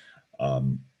identity.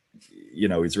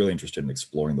 He's really interested in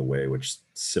exploring the way which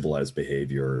civilized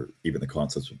behavior, even the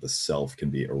concepts of the self, can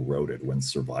be eroded when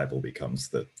survival becomes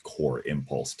the core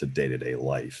impulse to day-to-day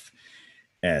life.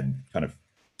 And kind of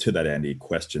to that end, he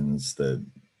questions the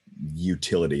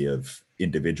utility of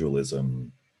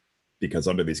individualism, because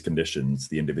under these conditions,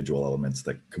 the individual elements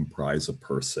that comprise a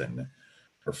person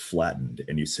are flattened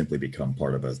and you simply become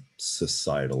part of a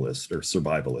societalist or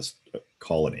survivalist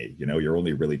colony. Your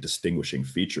only really distinguishing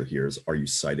feature here is, are you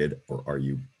sighted or are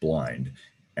you blind?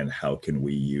 And how can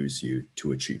we use you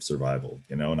to achieve survival?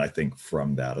 And I think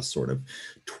from that, a sort of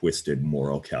twisted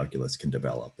moral calculus can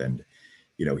develop. And,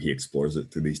 he explores it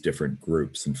through these different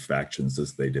groups and factions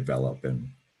as they develop, and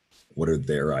what are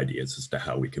their ideas as to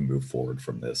how we can move forward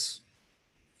from this.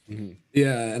 Mm-hmm.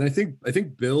 Yeah, and I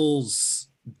think Bill's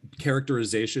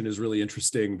characterization is really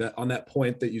interesting, that on that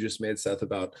point that you just made, Seth,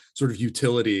 about sort of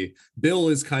utility. Bill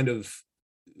is kind of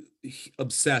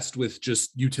obsessed with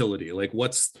just utility, like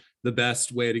what's the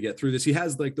best way to get through this. He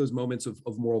has like those moments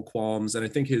of moral qualms, and I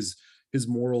think his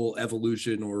moral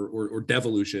evolution or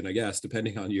devolution, I guess,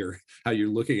 depending on how you're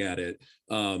looking at it.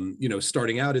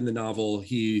 Starting out in the novel,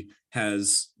 he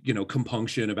has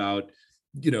compunction about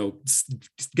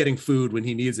getting food when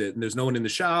he needs it, and there's no one in the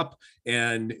shop,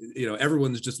 and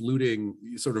everyone's just looting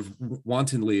sort of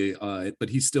wantonly, but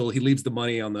he leaves the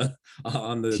money on the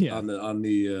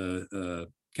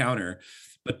counter.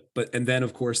 But and then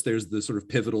of course there's the sort of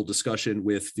pivotal discussion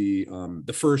with the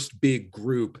first big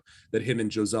group that him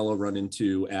and Josella run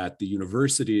into at the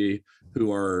university,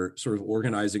 who are sort of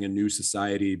organizing a new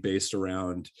society based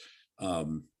around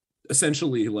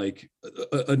essentially like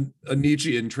a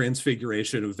Nietzschean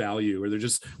transfiguration of value, where they're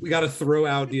just, we got to throw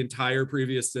out the entire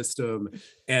previous system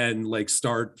and like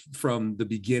start from the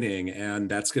beginning. And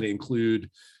that's going to include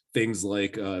things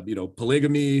like,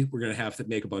 polygamy. We're going to have to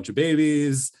make a bunch of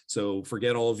babies. So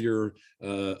forget all of your,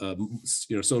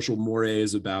 social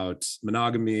mores about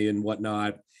monogamy and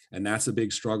whatnot. and that's a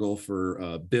big struggle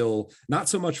for Bill. Not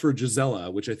so much for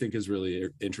Gisela, which I think is really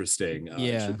interesting.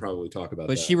 We should probably talk about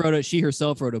but that. she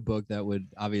herself wrote a book that would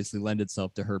obviously lend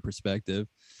itself to her perspective.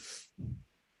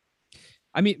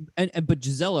 I mean, but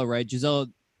Gisela, right? Gisela,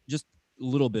 just a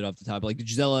little bit off the top, like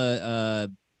Gisela,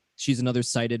 she's another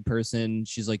sighted person.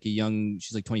 She's like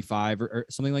she's like 25 or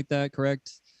something like that,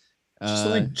 correct? She's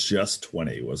like just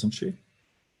 20, wasn't she?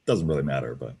 Doesn't really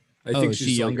matter, but I think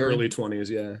she's younger, like early 20s.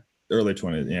 Yeah, early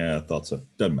 20s. Yeah, I thought so.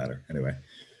 Doesn't matter anyway.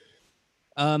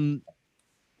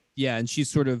 Yeah, and she's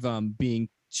sort of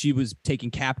she was taken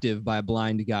captive by a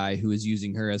blind guy who was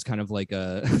using her as kind of like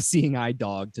a seeing eye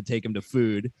dog to take him to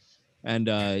food, and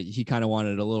he kind of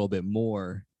wanted a little bit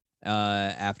more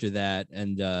after that.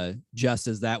 And just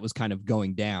as that was kind of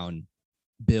going down,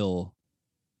 Bill,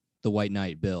 the White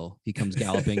Knight Bill, he comes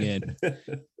galloping in.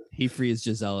 He frees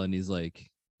Gisela and he's like,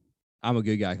 I'm a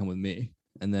good guy, come with me.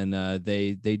 And then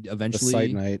they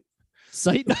eventually the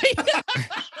Sight Knight.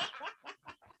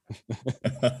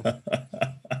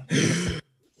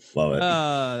 Love it.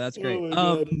 That's great.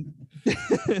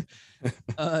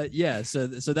 Yeah, so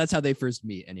that's how they first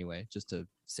meet anyway, just to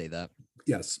say that.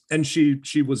 Yes, and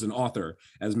she was an author,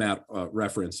 as Matt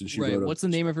referenced, and she wrote. What's the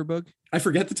name of her book? I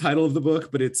forget the title of the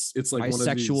book, but it's like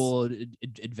Bisexual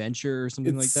Adventure or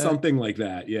something like that. Something like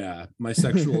that, yeah. My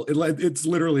sexual, it's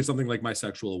literally something like My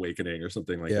Sexual Awakening or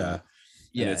something like that.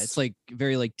 Yeah, it's like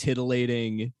very like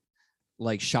titillating,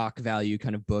 like shock value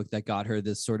kind of book that got her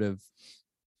this sort of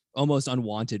almost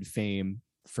unwanted fame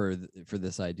for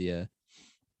this idea.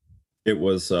 It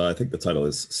was, I think the title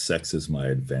is Sex is My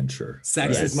Adventure.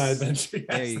 Sex is My Adventure. Yes,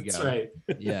 there you that's go. Right.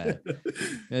 Yeah.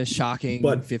 A shocking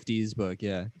 50s book.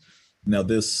 Yeah. Now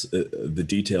this, the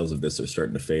details of this are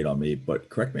starting to fade on me, but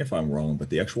correct me if I'm wrong, but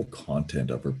the actual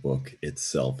content of her book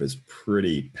itself is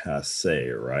pretty passe,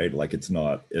 right? Like it's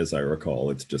not, as I recall,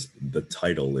 it's just the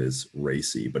title is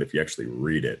racy, but if you actually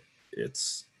read it,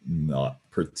 it's not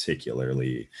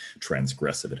particularly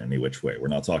transgressive in any which way. We're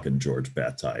not talking George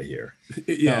Bataille here.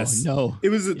 Yes. No. It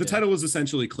was the title was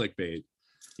essentially clickbait.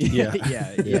 Yeah.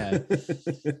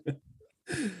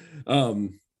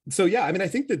 So yeah, I mean, I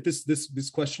think that this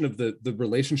question of the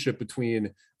relationship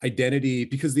between identity,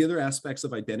 because the other aspects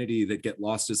of identity that get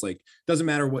lost is like, doesn't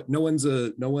matter what, no one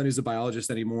is a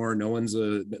biologist anymore. No one's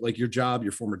like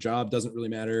your former job doesn't really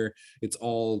matter. It's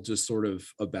all just sort of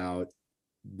about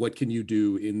what can you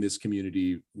do in this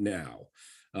community now,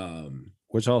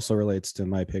 which also relates to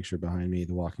my picture behind me,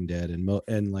 The Walking Dead,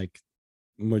 and like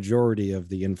majority of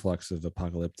the influx of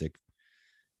apocalyptic,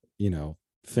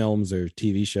 films or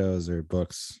TV shows or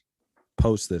books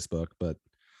post this book. But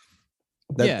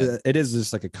it is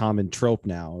just like a common trope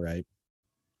now, right?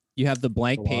 You have the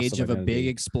blank page of a big identity.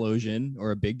 explosion or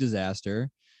a big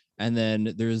disaster, and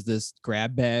then there's this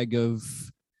grab bag of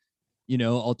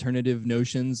alternative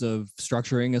notions of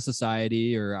structuring a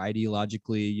society or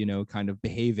ideologically, kind of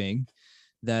behaving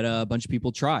that a bunch of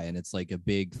people try. And it's like a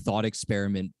big thought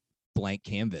experiment, blank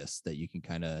canvas that you can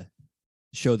kind of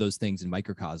show those things in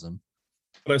microcosm.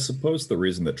 But I suppose the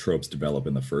reason that tropes develop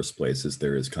in the first place is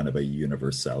there is kind of a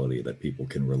universality that people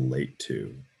can relate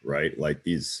to, right? Like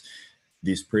these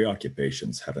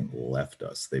preoccupations haven't left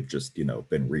us. They've just,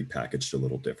 been repackaged a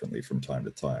little differently from time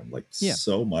to time. Like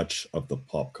so much of the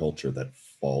pop culture that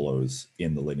follows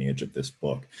in the lineage of this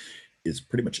book is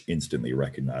pretty much instantly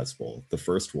recognizable. The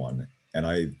first one, and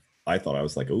I thought, I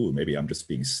was like, oh, maybe I'm just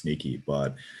being sneaky.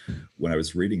 But when I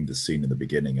was reading the scene in the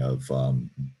beginning of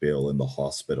Bill in the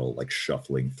hospital, like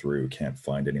shuffling through, can't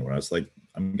find anyone, I was like,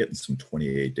 I'm getting some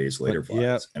 28 Days Later vibes.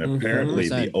 Yeah. And apparently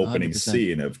the opening 100%.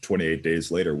 scene of 28 Days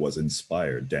Later was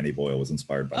inspired. Danny Boyle was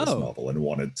inspired by this novel and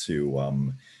wanted to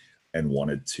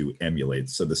emulate.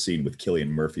 So the scene with Cillian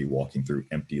Murphy walking through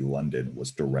empty London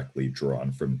was directly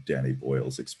drawn from Danny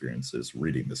Boyle's experiences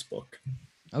reading this book.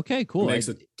 Okay, cool. It makes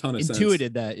a ton of sense.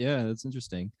 Intuited that. Yeah, that's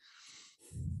interesting.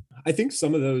 I think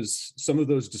some of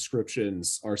those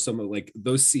descriptions are some of like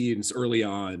those scenes early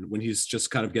on when he's just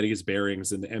kind of getting his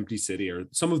bearings in the empty city are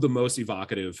some of the most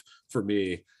evocative for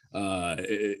me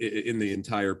in the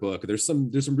entire book. There's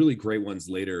some really great ones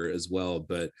later as well,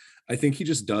 but I think he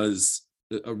just does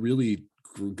a really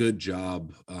good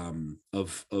job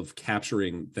of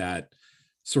capturing that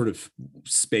sort of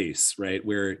space, right?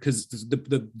 Where, because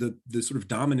the sort of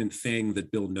dominant thing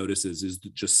that Bill notices is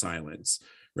just silence,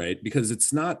 right? Because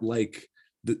it's not like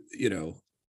in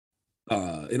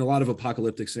a lot of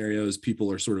apocalyptic scenarios,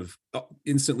 people are sort of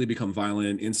instantly become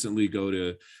violent, instantly go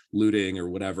to looting or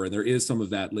whatever. And there is some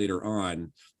of that later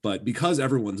on, but because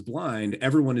everyone's blind,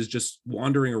 everyone is just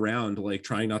wandering around, like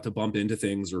trying not to bump into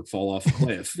things or fall off a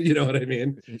cliff. You know what I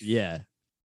mean? Yeah.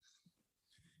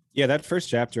 Yeah, that first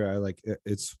chapter, I like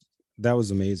it's that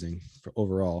was amazing for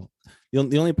overall. The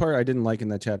only part I didn't like in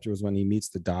that chapter was when he meets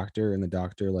the doctor and the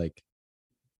doctor like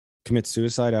commits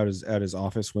suicide out his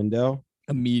office window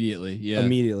Immediately. Yeah.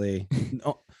 immediately.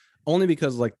 Only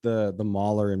because like the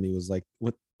mauler in me was like,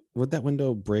 what would that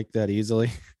window break that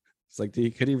easily? It's like,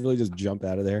 could he really just jump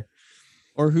out of there?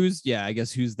 Or I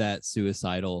guess who's that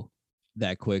suicidal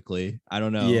that quickly? I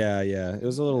don't know. Yeah, it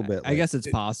was a little bit. I guess it's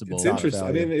possible. It's interesting.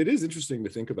 I mean, it is interesting to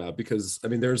think about because I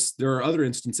mean, there are other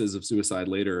instances of suicide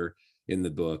later in the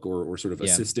book, or sort of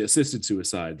assisted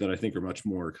suicide that I think are much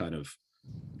more kind of,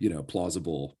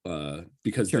 plausible.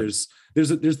 Because there's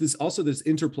this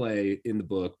interplay in the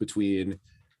book between,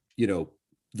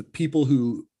 the people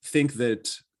who think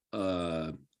that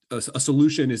a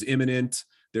solution is imminent.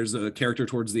 There's a character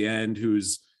towards the end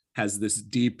has this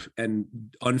deep and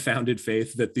unfounded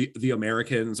faith that the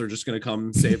Americans are just going to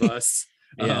come save us,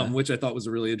 which I thought was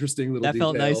a really interesting little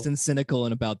detail. Felt nice and cynical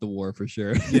and about the war for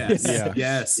sure. Yes,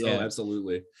 yes, oh,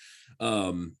 absolutely.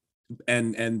 And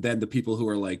then the people who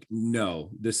are like,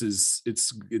 no,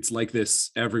 it's like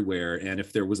this everywhere, and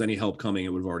if there was any help coming, it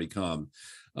would have already come.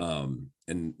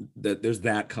 And that there's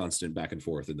that constant back and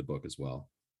forth in the book as well.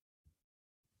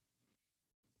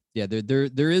 Yeah,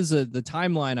 there is the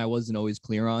timeline I wasn't always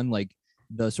clear on, like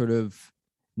the sort of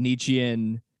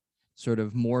Nietzschean sort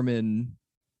of Mormon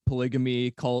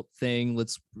polygamy cult thing.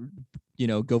 Let's,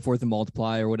 go forth and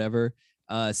multiply or whatever.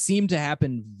 Seemed to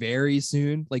happen very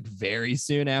soon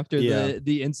after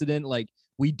the incident. Like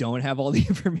we don't have all the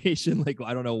information. Like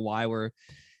I don't know why we're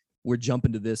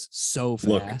jumping to this so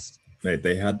fast. Look,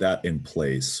 they had that in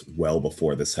place well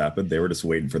before this happened. They were just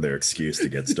waiting for their excuse to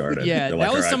get started. Yeah, that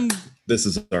like, was this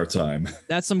is our time.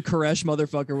 That some Koresh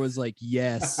motherfucker was like,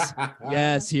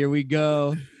 yes, here we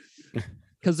go.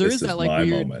 Because there is that like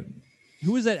weird moment.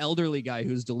 Who was that elderly guy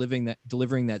who's delivering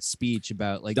that speech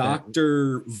about like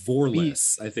Dr.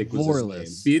 Vorless, I think was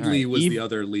his name. Beadley was the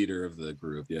other leader of the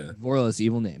group. Yeah. Vorless,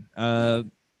 evil name.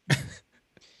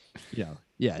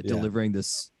 Delivering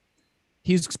this.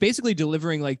 He's basically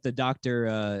delivering like the Dr.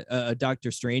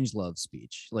 Strangelove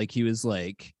speech. Like he was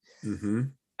like,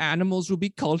 animals will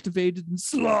be cultivated and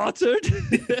slaughtered.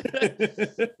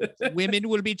 Women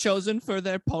will be chosen for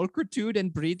their pulchritude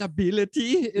and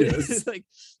breedability. Yes. Like,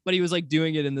 but he was like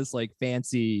doing it in this like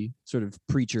fancy sort of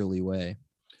preacherly way.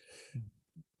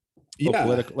 Yeah,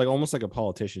 like almost like a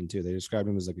politician too. They described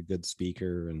him as like a good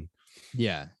speaker and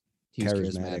he's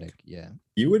charismatic. Yeah.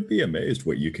 You would be amazed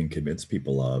what you can convince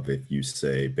people of if you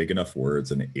say big enough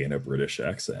words in a British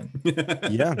accent.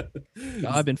 Yeah.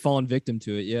 I've been falling victim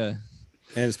to it. Yeah.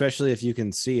 And especially if you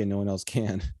can see and no one else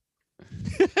can.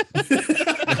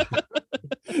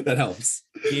 That helps.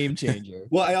 Game changer.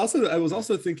 Well, I was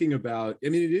also thinking about, I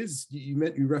mean, it is,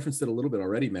 you referenced it a little bit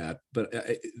already, Matt, but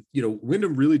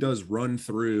Wyndham really does run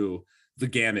through the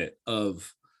gamut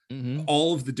of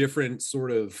all of the different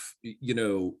sort of,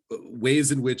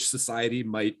 ways in which society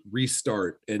might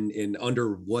restart and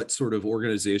under what sort of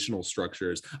organizational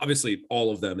structures. Obviously,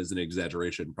 all of them is an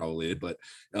exaggeration, probably, but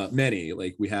many.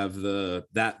 Like we have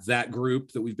that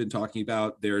group that we've been talking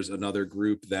about. There's another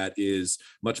group that is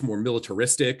much more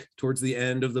militaristic towards the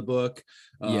end of the book,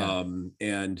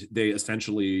 and they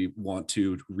essentially want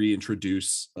to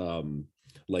reintroduce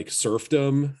like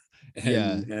serfdom.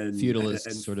 And feudalist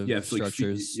sort of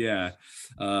structures.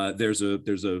 There's a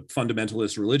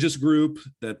fundamentalist religious group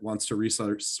that wants to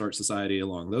restart society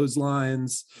along those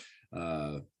lines.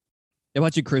 A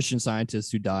bunch of Christian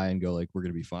scientists who die and go like, we're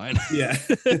gonna be fine. Yeah.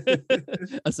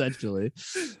 Essentially.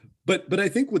 But I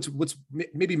think what's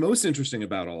maybe most interesting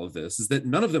about all of this is that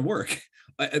none of them work.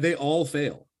 They all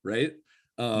fail, right?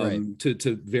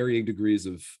 To varying degrees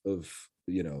of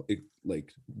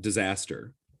like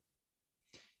disaster.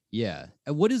 Yeah.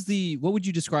 What would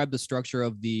you describe the structure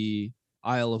of the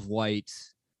Isle of Wight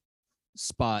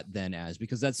spot then as?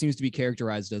 Because that seems to be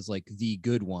characterized as like the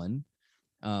good one,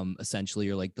 essentially,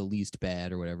 or like the least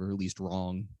bad or whatever, or least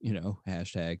wrong,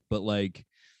 hashtag. But like,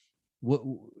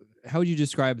 how would you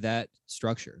describe that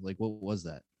structure? Like, what was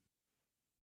that?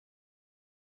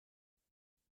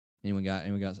 Anyone got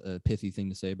a pithy thing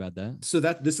to say about that? So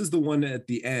this is the one at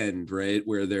the end, right,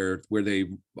 where they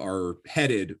are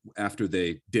headed after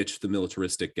they ditch the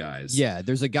militaristic guys. Yeah,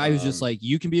 there's a guy who's just like,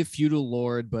 you can be a feudal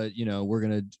lord, but we're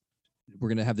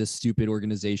gonna have this stupid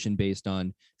organization based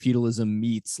on feudalism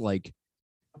meets like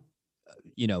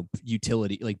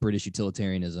utility, like British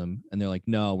utilitarianism, and they're like,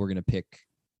 no, we're gonna pick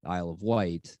Isle of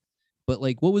Wight. But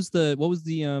like, what was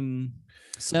the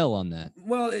sell on that?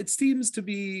 Well, it seems to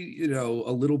be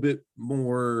a little bit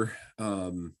more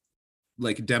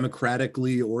like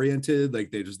democratically oriented.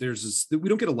 Like there's this, we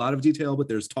don't get a lot of detail, but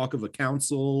there's talk of a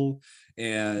council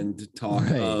and talk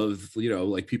of,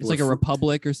 like people it's like a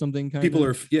republic or something. People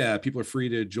are free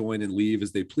to join and leave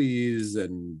as they please,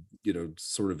 and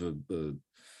sort of a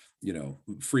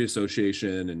free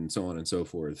association and so on and so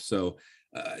forth. So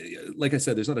like I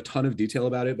said, there's not a ton of detail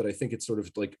about it, but I think it's sort of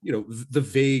like, the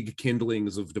vague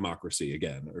kindlings of democracy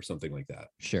again, or something like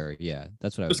that. Sure. Yeah.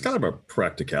 That's what I was. There's kind of a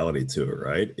practicality to it,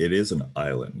 right? It is an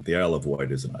island. The Isle of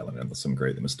Wight is an island, unless I'm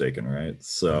greatly mistaken, right?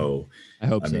 So I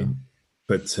hope so. mean,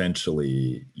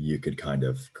 potentially you could kind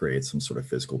of create some sort of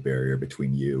physical barrier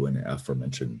between you and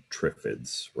aforementioned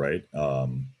Triffids, right?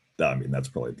 I mean, that's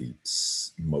probably the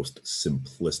most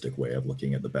simplistic way of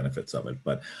looking at the benefits of it,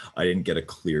 but I didn't get a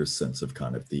clear sense of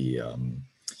kind of the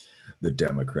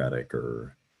democratic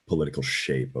or political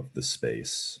shape of the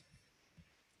space.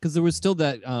 Because there was still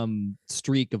that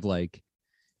streak of like,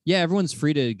 yeah, everyone's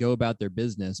free to go about their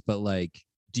business, but like,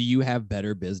 do you have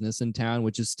better business in town?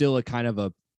 Which is still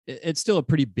it's still a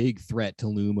pretty big threat to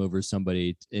loom over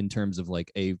somebody in terms of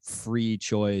like a free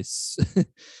choice.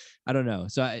 I don't know.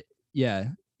 So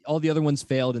all the other ones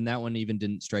failed, and that one even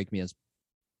didn't strike me as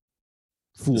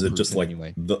foolproof. Is it just like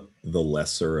anyway. the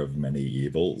lesser of many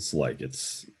evils? Like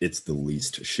it's the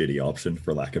least shitty option,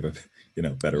 for lack of a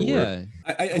better word.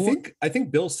 I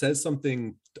think Bill says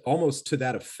something almost to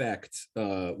that effect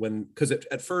because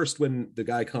at first when the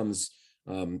guy comes,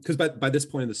 because by this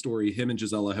point in the story, him and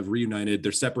Gisela have reunited.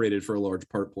 They're separated for a large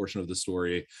portion of the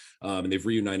story, and they've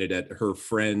reunited at her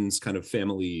friend's kind of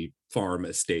family farm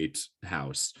estate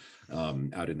house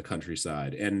out in the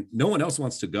countryside, and no one else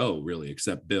wants to go really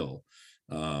except Bill.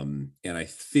 And I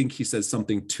think he says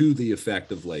something to the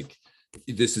effect of like,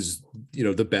 this is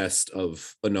the best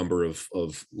of a number of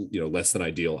less than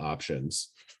ideal options.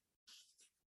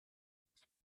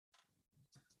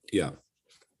 Yeah.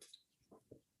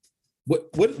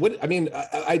 What I mean,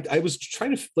 I was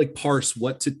trying to like parse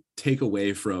what to take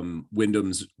away from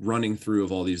Wyndham's running through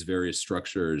of all these various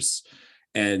structures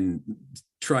and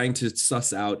trying to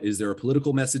suss out, is there a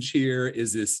political message here?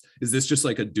 Is this just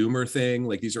like a doomer thing?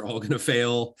 Like these are all going to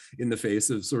fail in the face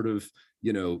of sort of,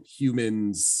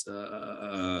 humans.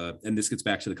 And this gets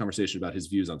back to the conversation about his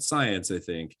views on science, I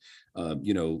think,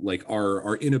 like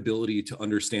our inability to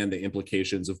understand the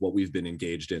implications of what we've been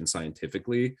engaged in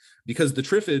scientifically, because the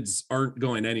Triffids aren't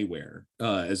going anywhere,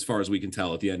 as far as we can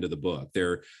tell at the end of the book.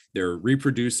 They're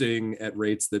reproducing at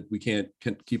rates that we can't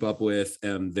keep up with,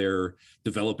 and they're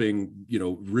developing,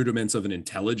 rudiments of an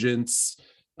intelligence.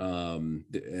 And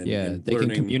they can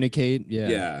communicate.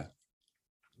 Yeah.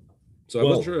 So I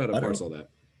wasn't sure how to parse all that.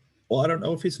 Well, I don't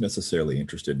know if he's necessarily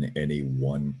interested in any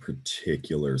one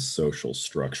particular social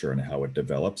structure and how it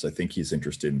develops. I think he's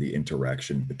interested in the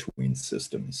interaction between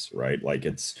systems, right? Like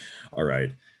it's, all right,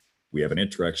 we have an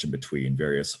interaction between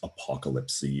various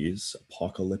apocalypses.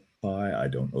 Apocalypti, I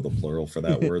don't know the plural for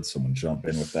that word. Someone jump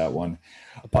in with that one.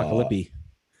 Apocalypy.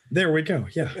 There we go.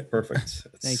 Yeah, perfect.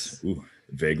 Thanks.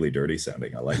 Vaguely dirty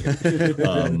sounding. I like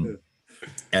it.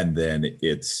 And then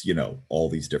it's, all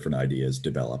these different ideas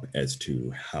develop as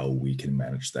to how we can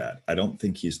manage that. I don't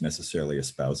think he's necessarily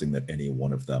espousing that any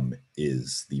one of them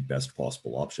is the best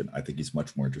possible option. I think he's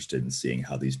much more interested in seeing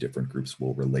how these different groups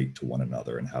will relate to one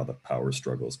another and how the power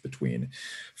struggles between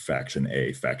faction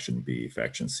A, faction B,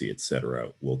 faction C,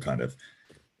 etc., will kind of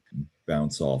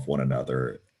bounce off one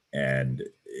another and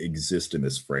exist in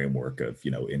this framework of,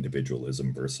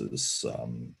 individualism versus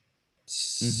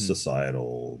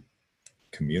societal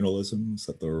communalism. Is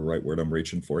that the right word I'm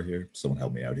reaching for here? Someone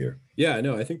help me out here. Yeah,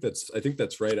 no, I think that's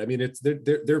right. I mean, it's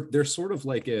they're sort of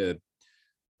like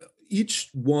each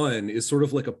one is sort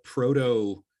of like a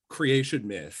proto creation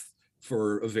myth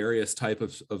for a various type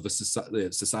of a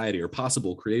society or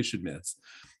possible creation myths.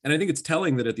 And I think it's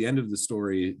telling that at the end of the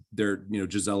story, they're,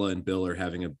 Gisela and Bill are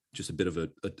having just a bit of a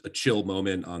chill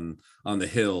moment on the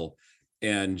hill,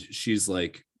 and she's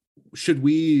like, should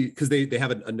we, because they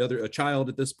have a child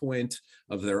at this point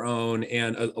of their own,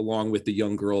 and along with the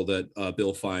young girl that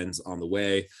Bill finds on the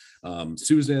way,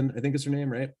 Susan, I think is her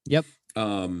name, right? Yep.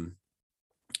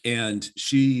 And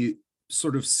she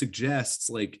sort of suggests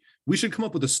like, we should come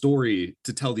up with a story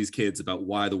to tell these kids about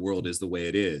why the world is the way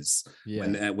it is,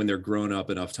 when they're grown up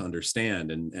enough to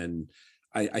understand. And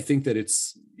I think that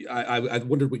it's, I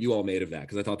wondered what you all made of that,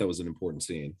 because I thought that was an important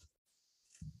scene.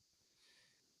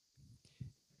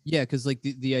 Yeah, because like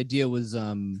the idea was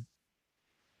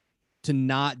to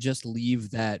not just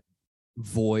leave that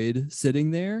void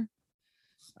sitting there,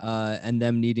 and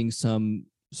them needing some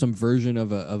version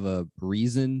of a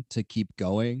reason to keep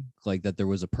going, like that there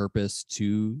was a purpose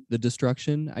to the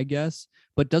destruction, I guess.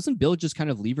 But doesn't Bill just kind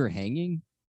of leave her hanging?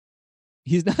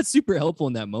 he's not super helpful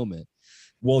in that moment.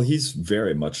 Well, he's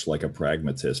very much like a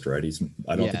pragmatist, right?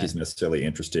 I don't think Yeah. he's necessarily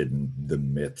interested in the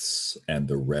myths and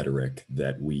the rhetoric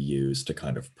that we use to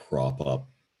kind of prop up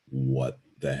what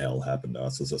the hell happened to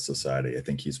us as a society. I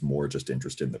think he's more just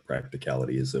interested in the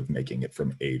practicalities of making it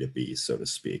from A to B, so to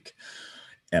speak.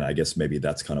 And I guess maybe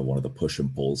that's kind of one of the push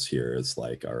and pulls here is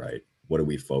like, all right, what do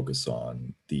we focus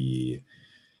on?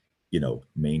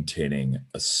 Maintaining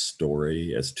a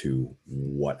story as to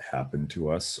what happened to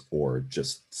us, or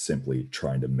just simply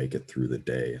trying to make it through the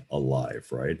day alive,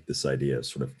 right? This idea of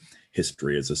sort of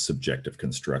history as a subjective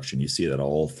construction. You see that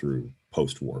all through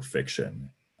post-war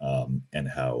fiction, and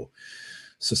how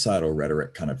societal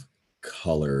rhetoric kind of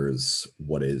colors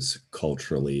what is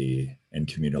culturally and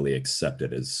communally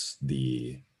accepted as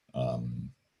the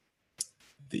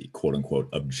quote unquote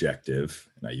objective,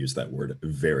 and I use that word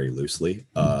very loosely,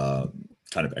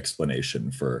 kind of explanation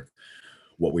for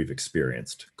what we've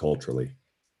experienced culturally.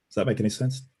 Does that make any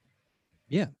sense?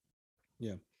 Yeah.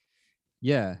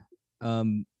 I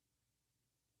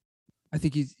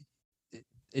think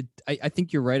I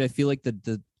think you're right. I feel like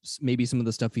the maybe some of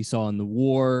the stuff he saw in the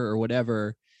war or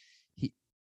whatever,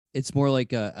 it's more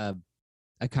like a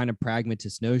kind of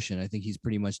pragmatist notion. I think he's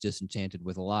pretty much disenchanted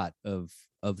with a lot of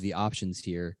the options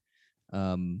here.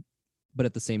 But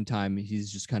at the same time,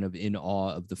 he's just kind of in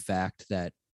awe of the fact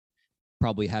that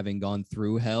probably having gone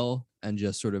through hell and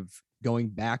just sort of going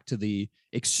back to the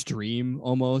extreme,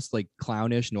 almost like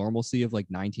clownish normalcy of like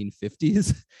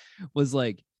 1950s was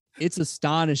like, it's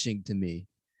astonishing to me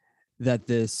that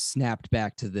this snapped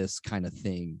back to this kind of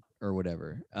thing or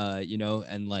whatever,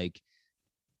 and like,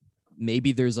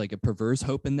 maybe there's like a perverse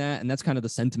hope in that. And that's kind of the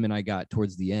sentiment I got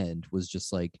towards the end, was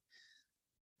just like,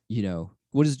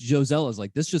 what is Josella's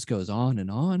like, this just goes on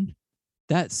and on.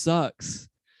 That sucks.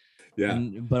 Yeah.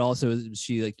 But also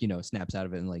she like, snaps out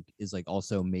of it and like is like,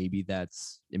 also maybe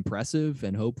that's impressive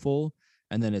and hopeful.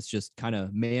 And then it's just kind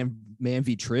of man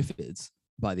v Triffids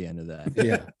by the end of that.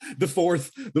 Yeah. the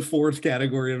fourth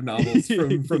category of novels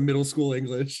from middle school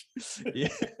English.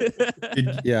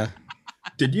 Yeah.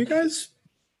 Did you guys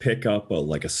pick up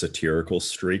a satirical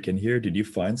streak in here? Did you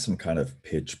find some kind of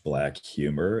pitch black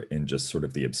humor in just sort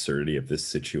of the absurdity of this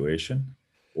situation,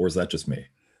 or is that just me?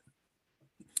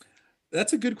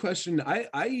 That's a good question. I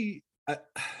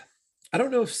don't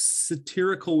know if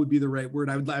satirical would be the right word.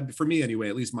 I would, for me anyway,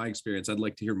 at least my experience, I'd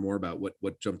like to hear more about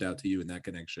what jumped out to you in that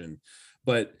connection.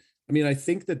 But I mean, I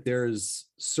think that there's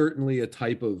certainly a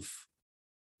type of,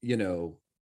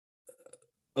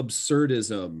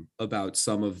 absurdism about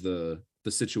some of the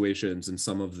situations and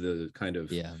some of the kind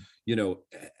of,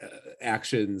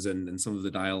 actions and some of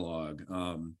the dialogue.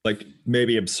 Like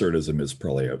maybe absurdism is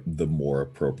probably the more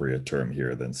appropriate term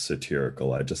here than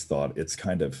satirical. I just thought it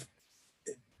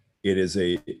is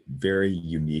a very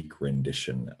unique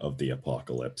rendition of the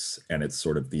apocalypse. And it's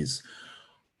sort of these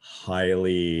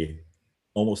highly,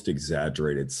 almost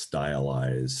exaggerated,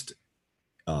 stylized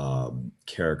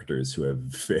characters who have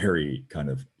very kind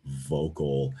of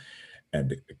vocal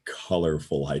and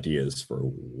colorful ideas for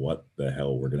what the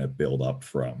hell we're going to build up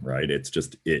from, right? It's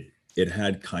just, it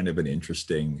had kind of an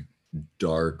interesting,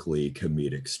 darkly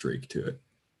comedic streak to it.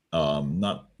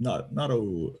 Not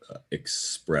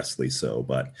expressly so,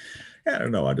 but I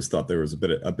don't know. I just thought there was a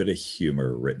bit of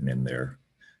humor written in there.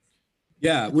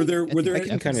 Yeah, were there? I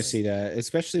can kind of see that,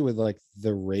 especially with like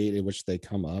the rate at which they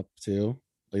come up too.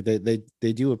 Like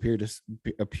they do appear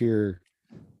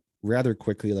rather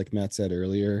quickly, like Matt said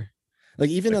earlier. Like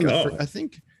even in I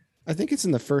think it's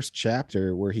in the first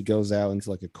chapter where he goes out into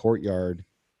like a courtyard,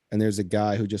 and there's a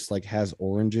guy who just like has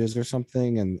oranges or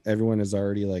something, and everyone is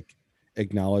already like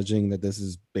acknowledging that this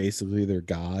is basically their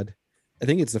god. I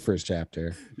think it's the first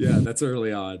chapter. Yeah, that's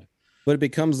early on. But it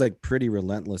becomes like pretty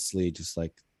relentlessly just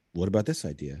like, what about this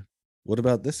idea? What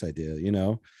about this idea?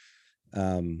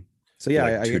 So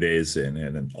yeah, like 2 days in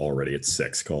and already it's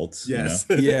sex cults. Yes.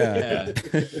 Yeah.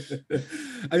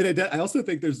 I mean, I also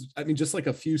think there's, just like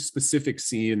a few specific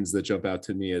scenes that jump out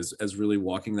to me as really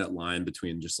walking that line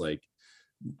between just like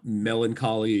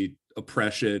melancholy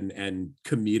oppression and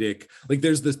comedic. Like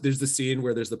there's the scene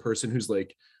where there's the person who's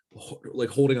like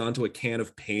holding on to a can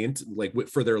of paint like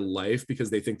for their life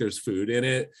because they think there's food in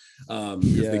it,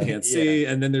 because they can't see.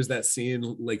 And then there's that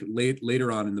scene like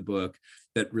later on in the book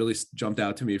that really jumped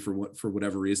out to me for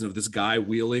whatever reason, of this guy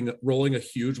rolling a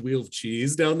huge wheel of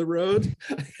cheese down the road.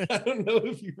 I don't know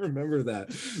if you remember that,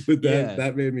 but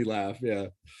that made me laugh.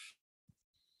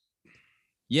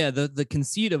 Yeah, the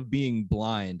conceit of being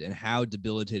blind and how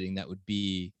debilitating that would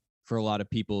be for a lot of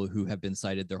people who have been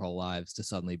sighted their whole lives to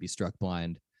suddenly be struck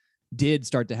blind did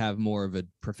start to have more of a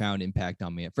profound impact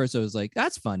on me. At first I was like,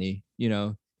 that's funny,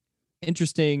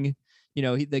 interesting. You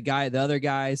know, the other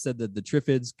guy said that the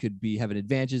Triffids could have an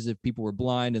advantage if people were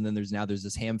blind, and then there's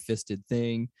this ham-fisted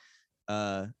thing.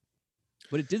 But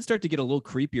it did start to get a little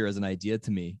creepier as an idea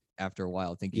to me after a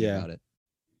while thinking about it.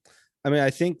 I mean, I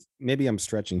think maybe I'm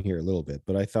stretching here a little bit,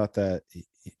 but I thought that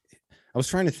I was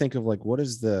trying to think of like, what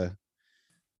is the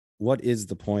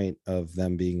point of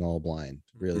them being all blind,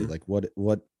 really? Like what,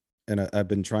 and I've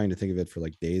been trying to think of it for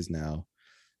like days now,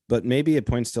 but maybe it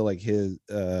points to like his,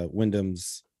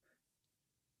 Wyndham's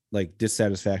like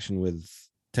dissatisfaction with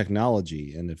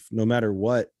technology. And if no matter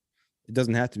what, it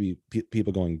doesn't have to be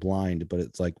people going blind, but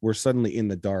it's like, we're suddenly in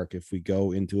the dark if we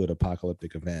go into an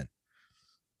apocalyptic event.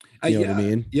 You know what I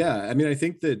mean? Yeah. I mean, I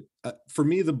think that for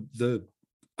me,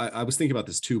 I was thinking about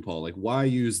this too, Paul, like why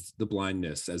use the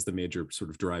blindness as the major sort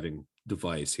of driving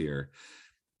device here?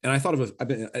 And I thought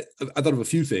of a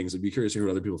few things. I'd be curious to hear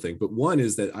what other people think. But one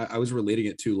is that I was relating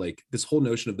it to like this whole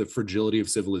notion of the fragility of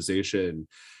civilization.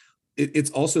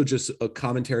 It's also just a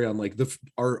commentary on like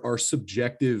our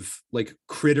subjective, like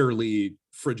critterly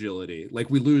fragility. Like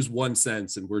we lose one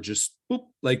sense and we're just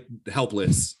like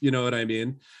helpless. You know what I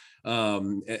mean?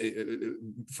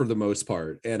 For the most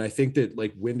part. And I think that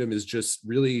like Wyndham is just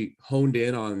really honed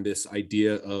in on this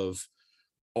idea of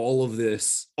all of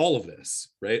this,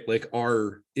 right? Like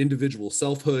our individual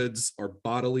selfhoods, our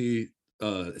bodily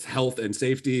health and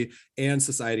safety, and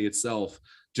society itself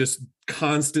just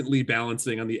constantly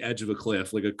balancing on the edge of a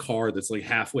cliff, like a car that's like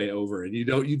halfway over. And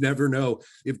you never know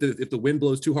if the wind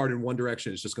blows too hard in one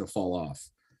direction, it's just going to fall off.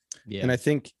 Yeah. And I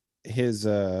think his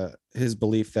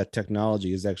belief that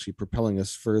technology is actually propelling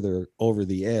us further over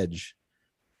the edge,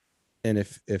 and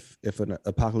if an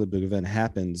apocalyptic event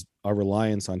happens, our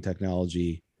reliance on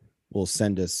technology will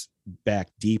send us back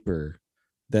deeper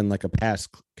than like a past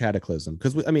cataclysm,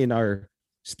 because our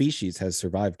species has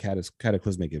survived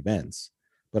cataclysmic events,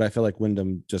 but I feel like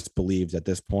Wyndham just believed at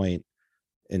this point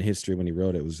in history when he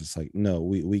wrote it was just like, no,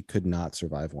 we could not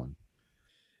survive one.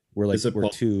 We're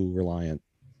too reliant.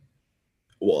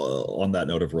 Well, on that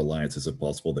note of reliance, is it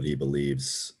possible that he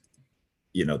believes,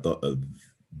 you know,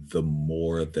 the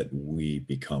more that we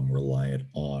become reliant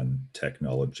on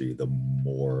technology, the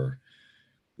more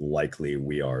likely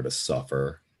we are to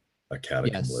suffer a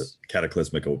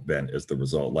cataclysmic event as the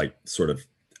result? Like, sort of,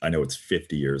 I know it's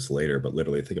 50 years later, but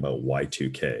literally think about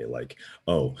Y2K. Like,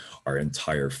 oh, our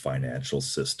entire financial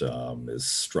system is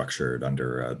structured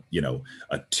under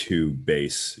a two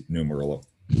base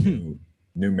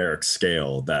numeric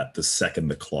scale that the second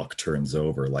the clock turns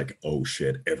over, like, oh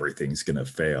shit, everything's gonna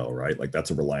fail, right? Like, that's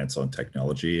a reliance on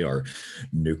technology. Our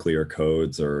nuclear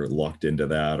codes are locked into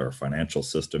that, our financial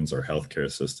systems, our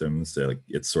healthcare systems,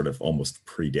 it's sort of almost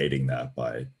predating that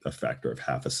by a factor of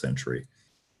half a century.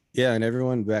 Yeah, and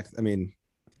everyone back,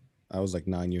 I was like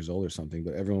 9 years old or something,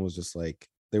 but everyone was just like,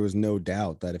 there was no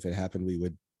doubt that if it happened, it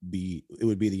would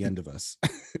be the end of us.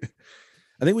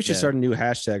 I think we should start a new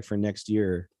hashtag for next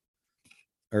year.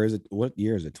 Or what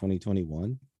year is it?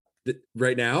 2021?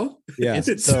 Right now? Yeah.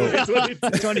 It's so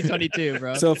 2022,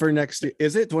 bro. So for next year,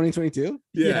 is it 2022?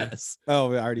 Yeah. Yes.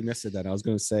 Oh, I already missed it then. I was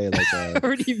going to say like I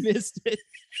already missed it.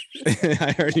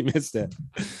 I already missed it.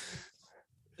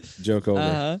 Joke over.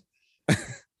 Uh-huh.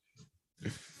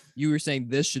 You were saying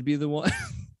this should be the one?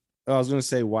 Oh, I was going to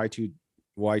say why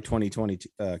 2022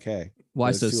 K.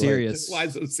 Why so serious? Why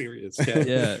so serious?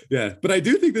 Yeah. Yeah. But I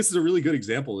do think this is a really good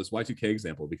example, this Y2K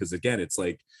example, because again, it's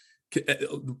like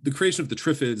the creation of the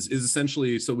Triffids is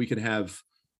essentially so we can have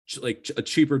like a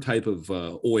cheaper type of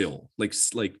oil, like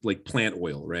plant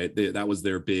oil, right? That was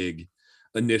their big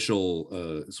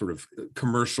initial sort of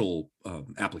commercial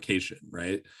application,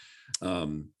 right? We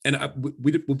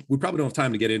probably don't have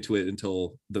time to get into it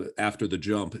until after the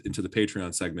jump into the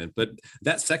Patreon segment, but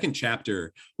that second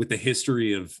chapter with the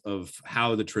history of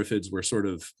how the Triffids were sort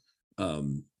of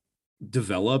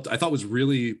developed, I thought was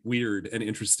really weird and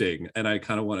interesting, and I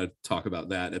kind of want to talk about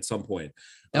that at some point.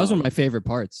 That was one of my favorite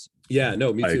parts. Yeah,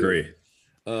 no, me too. I agree.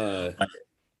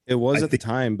 It was at the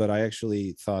time, but I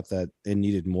actually thought that it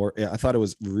needed more. I thought it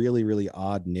was really, really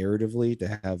odd narratively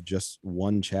to have just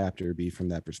one chapter be from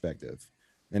that perspective.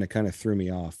 And it kind of threw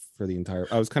me off for the entire,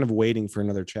 I was kind of waiting for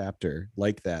another chapter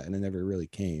like that, and it never really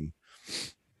came.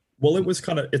 Well,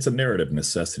 it's a narrative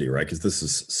necessity, right? Because this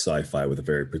is sci-fi with a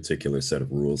very particular set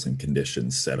of rules and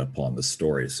conditions set upon the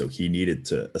story. So he needed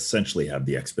to essentially have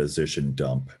the exposition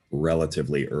dump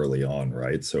relatively early on,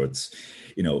 right? So it's,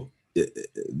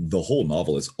 the whole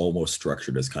novel is almost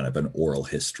structured as kind of an oral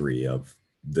history of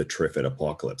the Triffid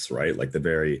apocalypse, right? Like the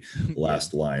very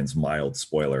last lines, mild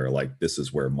spoiler, like this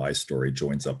is where my story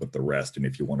joins up with the rest. And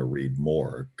if you want to read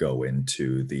more, go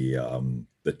into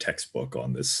the textbook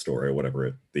on this story,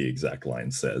 whatever the exact line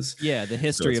says. Yeah, the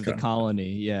history of the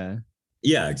colony. Yeah.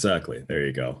 Yeah, exactly. There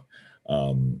you go.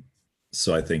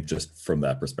 So I think just from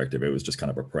that perspective, it was just kind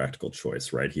of a practical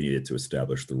choice, right? He needed to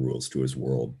establish the rules to his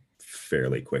world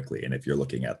fairly quickly. And if you're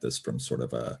looking at this from sort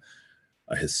of a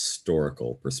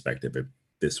historical perspective, if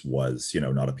this was,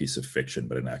 not a piece of fiction,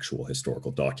 but an actual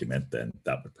historical document, then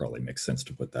that would probably make sense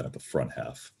to put that at the front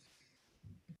half.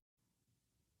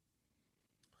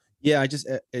 Yeah,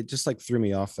 it just like threw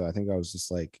me off though. I think I was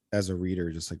just like, as a reader,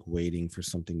 just like waiting for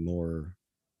something more,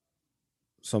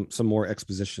 some more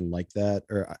exposition like that.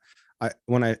 Or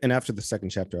and after the second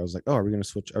chapter, I was like, oh, are we going to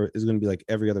switch? Or is it going to be like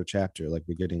every other chapter? Like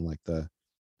we're getting like the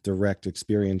direct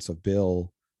experience of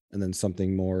Bill and then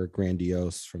something more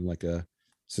grandiose from like a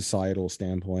societal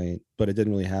standpoint, but it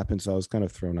didn't really happen. So I was kind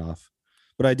of thrown off,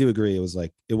 but I do agree.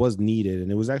 It was needed.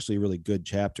 And it was actually a really good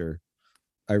chapter.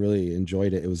 I really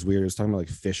enjoyed it. It was weird. It was talking about like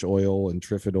fish oil and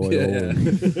Triffid oil. Yeah.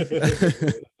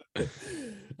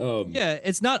 Yeah,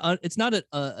 it's not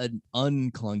an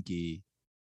unclunky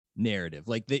narrative.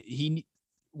 Like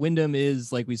Wyndham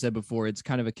is, like we said before, it's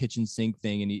kind of a kitchen sink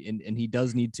thing, and he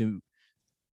does need to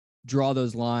draw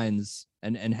those lines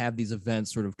and have these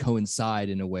events sort of coincide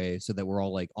in a way so that we're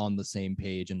all like on the same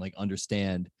page and like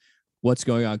understand what's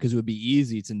going on, because it would be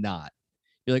easy to not.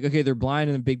 You're like, okay, they're blind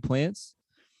and big plants.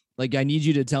 Like, I need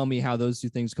you to tell me how those two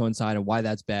things coincide and why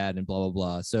that's bad and blah, blah,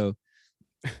 blah. So,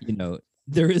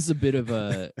 there is a bit of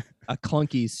a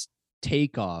clunky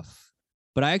takeoff,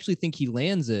 but I actually think he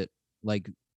lands it like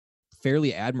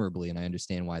fairly admirably. And I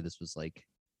understand why this was like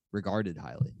regarded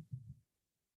highly.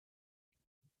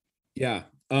 Yeah.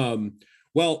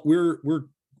 Well, we're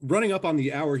running up on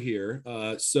the hour here.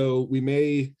 So we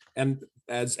may, and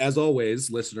as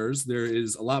always, listeners, there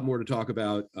is a lot more to talk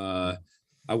about.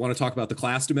 I want to talk about the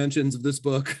class dimensions of this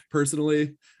book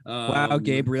personally. Wow,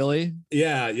 Gabe, really?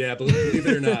 Yeah. Believe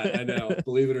it or not, I know.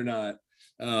 Believe it or not.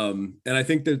 And I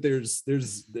think that there's.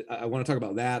 I want to talk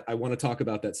about that. I want to talk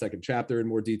about that second chapter in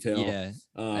more detail. Yeah,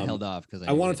 I held off because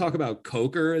I want to talk about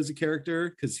Coker as a character,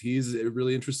 because he's a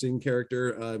really interesting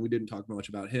character. We didn't talk much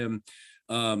about him.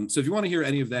 So if you want to hear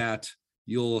any of that,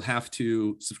 you'll have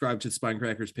to subscribe to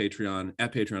Spinecrackers Patreon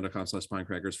at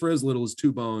patreon.com/Spinecrackers for as little as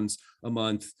 $2 a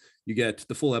month. You get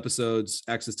the full episodes,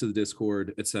 access to the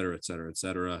Discord, etc., etc.,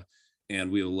 etc., and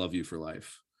we will love you for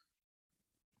life.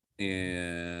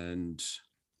 And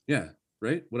yeah,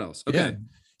 right? What else? Okay. Yeah.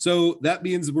 So that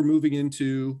means we're moving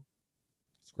into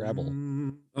Scrabble.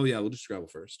 Oh yeah, we'll just Scrabble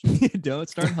first. Don't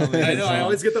start humming. I know, I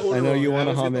always get the order. I know wrong. you want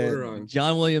to hum it.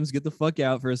 John Williams, get the fuck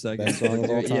out for a second. Best song of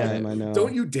all time, I know.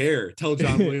 Don't you dare tell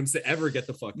John Williams to ever get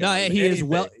the fuck out. No,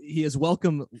 he is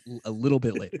welcome a little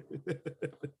bit later.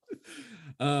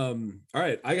 All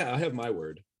right, I have my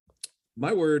word.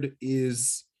 My word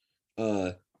is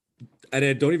and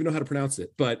I don't even know how to pronounce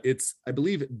it, but it's, I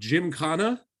believe,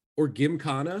 Gymkhana or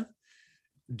Gymkhana,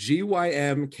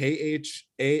 Gymkhana.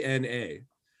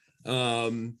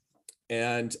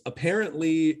 And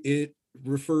apparently it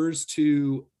refers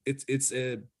to, it's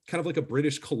a kind of like a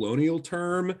British colonial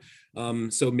term.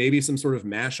 So maybe some sort of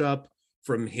mashup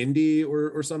from Hindi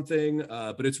or something,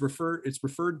 but it's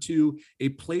referred to a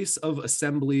place of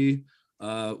assembly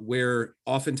where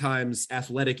oftentimes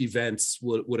athletic events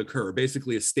would occur,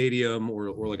 basically a stadium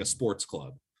or like a sports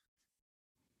club.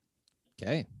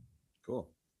 Okay,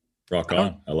 cool. Rock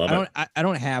on. I love it. I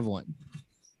don't have one.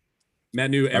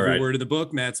 Matt knew every word of the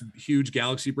book. Matt's huge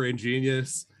galaxy brain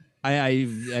genius. I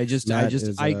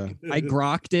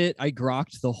grokked it. I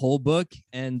grokked the whole book,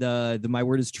 and my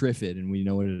word is Triffid, and we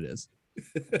know what it is.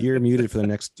 You're muted for the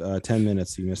next 10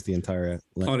 minutes. You missed the entire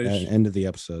end of the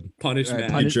episode. Punish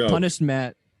Matt. Punished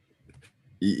Matt.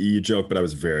 You joke, but I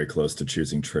was very close to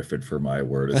choosing Triffid for my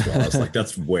word as well. I was like,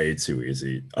 that's way too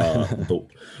easy. The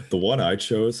one I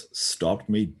chose stopped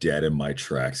me dead in my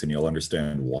tracks, and you'll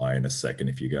understand why in a second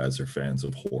if you guys are fans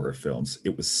of horror films.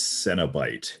 It was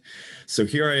Cenobite. So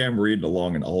here I am reading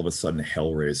along, and all of a sudden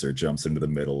Hellraiser jumps into the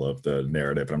middle of the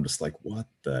narrative, and I'm just like, what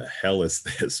the hell is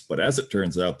this? But as it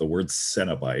turns out, the word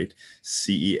Cenobite,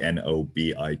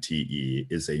 Cenobite,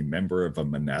 is a member of a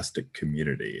monastic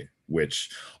community, which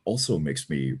also makes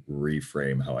me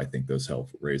reframe how I think those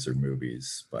Hellraiser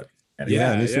movies. But anyway.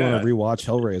 Yeah, makes you want to rewatch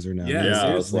Hellraiser now. Yeah,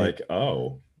 I was like,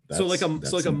 oh, so like a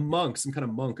monk, some kind of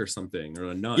monk or something,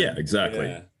 or a nun. Yeah, exactly.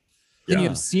 Yeah. Then you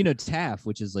have cenotaph,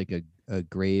 which is like a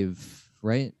grave,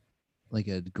 right? Like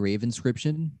a grave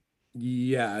inscription.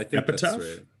 Yeah, I think epitaph?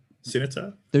 That's right.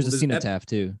 Cenotaph? There's a cenotaph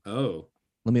too. Oh,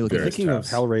 Let me look at Very this. Thinking of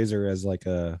tough. Hellraiser as like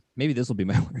Maybe this will be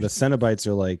my word. the Cenobites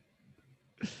are like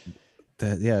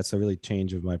that. Yeah, it's a really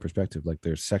change of my perspective. Like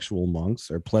they're sexual monks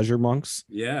or pleasure monks.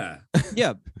 Yeah.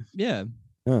 Yeah, yeah.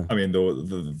 I mean,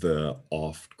 the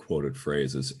oft quoted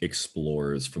phrase is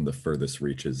explorers from the furthest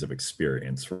reaches of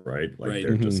experience, right? Like Right.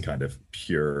 they're just kind of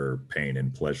pure pain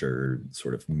and pleasure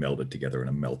sort of melded together in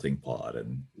a melting pot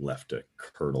and left to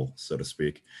curdle, so to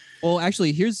speak. Well,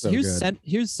 actually, here's So here's good.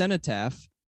 here's cenotaph.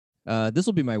 This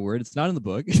will be my word. It's not in the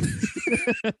book.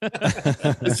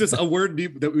 It's just a word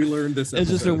that we learned this It's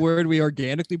just a episode. word we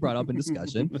organically brought up in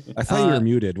discussion. I thought you were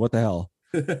muted. What the hell?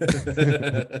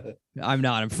 I'm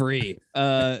not. I'm free.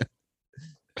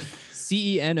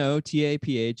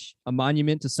 CENOTAPH, a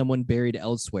monument to someone buried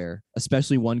elsewhere,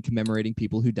 especially one commemorating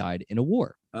people who died in a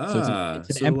war. So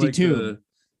it's an empty like tomb.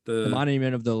 The The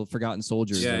monument of the forgotten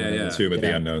soldiers. Yeah, or yeah, whatever. yeah. Tomb of the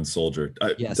Yeah. Unknown Soldier.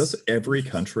 Yes. Does every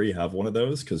country have one of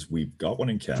those? Because we've got one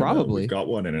in Canada. Probably. We've got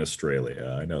one in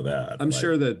Australia. I know that. I'm Like,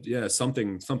 sure that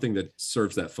something that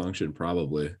serves that function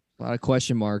probably. A lot of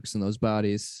question marks in those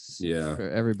bodies. Yeah.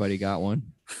 Everybody got one.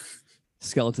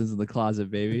 Skeletons in the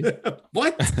closet, baby.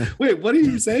 What? Wait, what are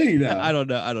you saying now? I don't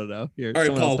know. Here, All right, someone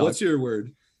else Paul, talk. what's your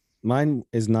word? Mine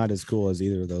is not as cool as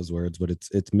either of those words, but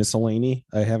it's miscellany.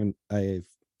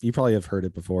 You probably have heard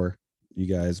it before, you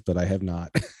guys, but I have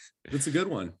not. It's a good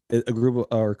one. A group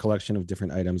or collection of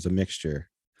different items, a mixture.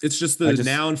 It's just I the just-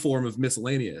 noun form of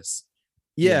miscellaneous.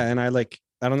 Yeah, and I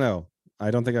don't know. I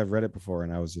don't think I've read it before,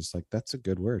 and I was just like, "That's a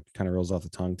good word." Kind of rolls off the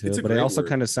tongue too, It's a but it great also word.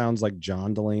 kind of sounds like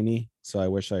John Delaney. So I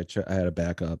wish I had a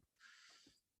backup.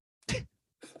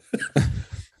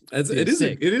 It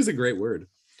sick. is a great word.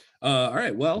 All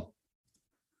right, well.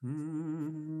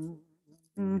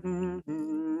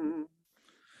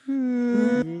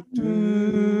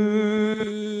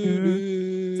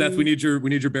 Seth, we need your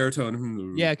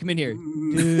baritone. Yeah, come in here.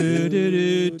 Do,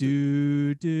 do,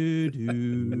 do, do,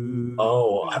 do.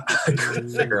 Oh, I couldn't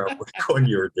figure out which one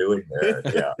you were doing there.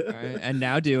 Yeah. All right, and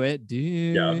now do it. Do,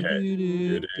 Yeah, okay.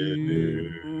 do,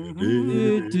 do,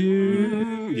 do,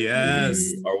 do.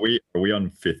 Yes. Are we on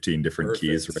 15 different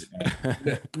keys Perfect.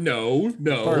 right No.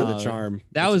 Part of the Uh, charm.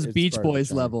 That It's- was it's Beach part of the Boys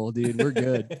charm. level, dude. We're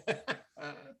good.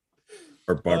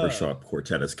 Our barbershop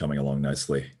quartet is coming along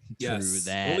nicely. Yes.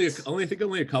 that.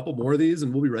 Only a couple more of these,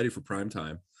 and we'll be ready for prime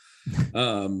time.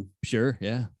 Sure,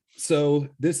 yeah. So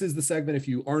this is the segment. If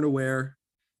you aren't aware,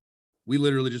 we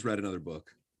literally just read another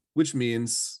book, which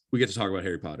means we get to talk about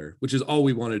Harry Potter, which is all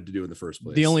we wanted to do in the first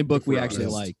place. The only book if we we're actually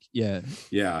honest. like. Yeah.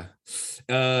 Yeah.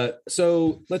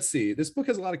 So let's see. This book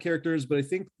has a lot of characters, but I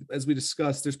think as we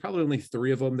discussed, there's probably only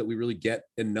 3 of them that we really get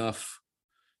enough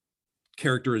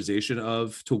characterization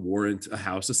of to warrant a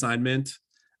house assignment.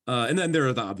 And then there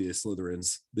are the obvious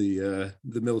Slytherins, the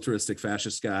militaristic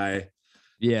fascist guy.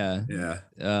 Yeah. Yeah.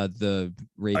 The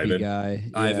rapey Ivan. guy.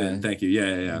 Ivan. Yeah. Thank you.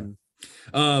 Yeah.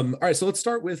 All right. So let's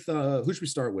start with who should we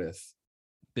start with?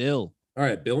 Bill. All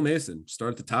right, Bill Mason.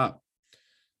 Start at the top.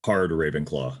 Hard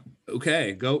Ravenclaw.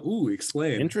 Okay, go. Ooh,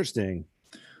 explain. Interesting.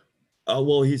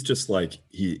 Well, he's just like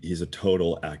he's a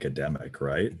total academic,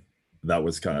 right? That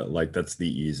was kind of like that's the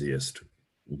easiest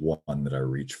one that I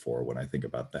reach for when I think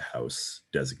about the house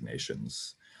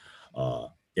designations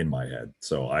in my head.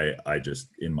 So I just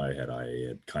in my head I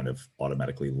had kind of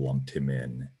automatically lumped him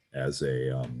in as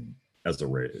a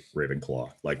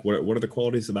Ravenclaw. Like what are the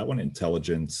qualities of that one?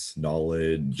 Intelligence,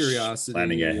 knowledge, Curiosity,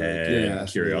 planning ahead,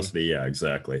 curiosity. curiosity. Yeah,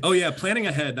 exactly. Oh yeah, planning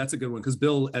ahead. That's a good one because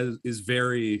Bill is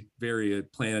very, very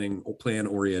plan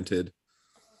oriented.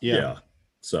 Yeah.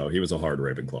 So he was a hard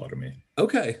Ravenclaw to me.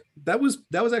 Okay, that was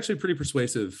actually pretty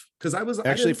persuasive because I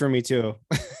Actually, for me too.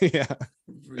 Yeah,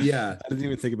 yeah, I didn't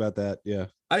even think about that. Yeah,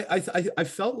 I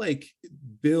felt like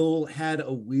Bill had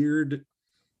a weird,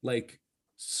 like,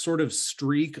 sort of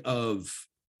streak of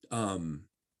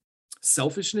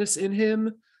selfishness in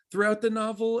him throughout the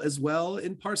novel as well,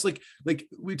 in parts. Like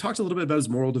we talked a little bit about his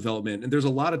moral development, and there's a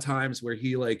lot of times where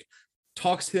he like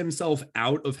talks himself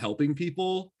out of helping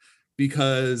people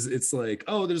because it's like,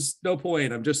 oh, there's no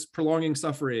point, I'm just prolonging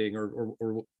suffering or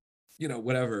you know,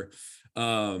 whatever.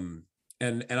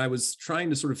 And I was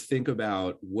trying to sort of think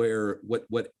about what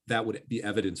that would be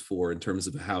evidence for in terms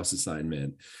of a house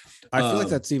assignment. I feel like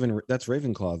that's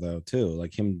Ravenclaw though too.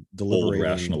 Like him Old deliberating.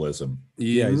 rationalism.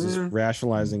 Yeah, he's just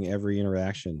rationalizing every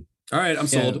interaction. All right, I'm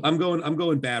Yeah. sold. I'm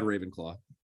going bad Ravenclaw.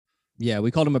 Yeah,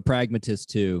 we called him a pragmatist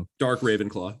too. Dark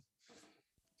Ravenclaw.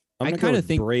 I'm I gonna go kinda with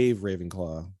think- brave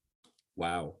Ravenclaw.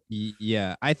 Wow.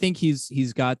 Yeah, I think he's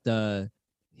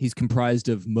comprised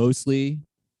of mostly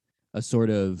a sort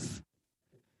of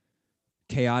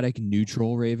chaotic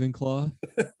neutral Ravenclaw.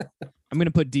 I'm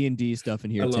gonna put D&D stuff in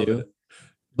here I love too. it.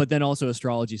 but then also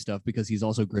astrology stuff because he's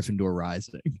also Gryffindor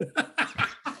rising.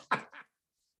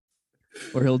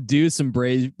 Or he'll do some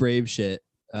brave shit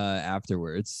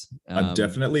afterwards. I'm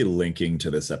definitely linking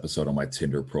to this episode on my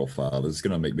Tinder profile. This is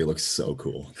gonna make me look so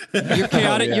cool. You're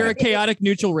chaotic. You're a chaotic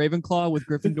neutral Ravenclaw with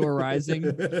Gryffindor rising.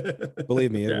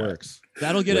 Believe me, it works.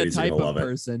 That'll get Ladies a are type gonna of love it.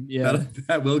 person. Yeah,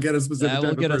 That will get a specific. that will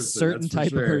type get of a person, certain that's for type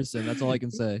sure. of person. That's all I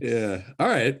can say. Yeah. All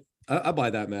right. I buy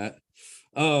that, Matt.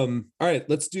 All right.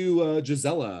 Let's do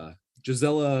Gisela.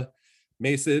 Gisela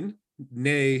Mason,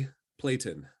 nay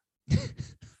Playton.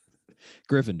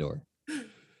 Gryffindor.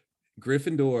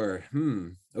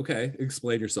 Gryffindor. Okay.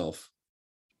 Explain yourself.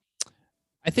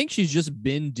 I think she's just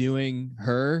been doing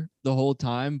her the whole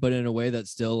time, but in a way that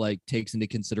still like takes into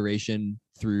consideration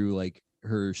through like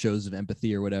her shows of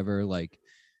empathy or whatever, like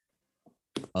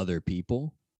other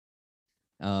people.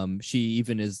 She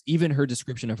even her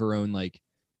description of her own like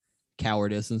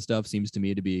cowardice and stuff seems to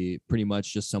me to be pretty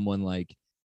much just someone like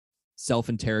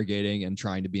self-interrogating and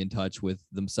trying to be in touch with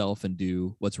themselves and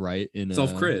do what's right in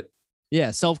Self-crit. Yeah,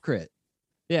 self-crit.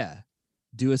 Yeah.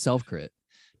 Do a self-crit.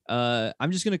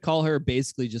 I'm just gonna call her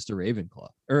basically just a Ravenclaw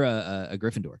or a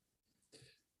Gryffindor.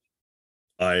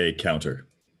 I counter.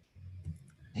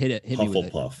 Hit me with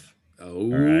it. Hufflepuff.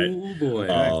 Oh right.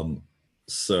 boy.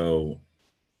 So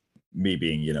me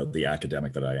being, the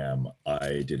academic that I am,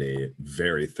 I did a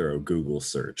very thorough Google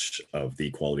search of the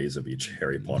qualities of each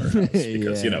Harry Potter house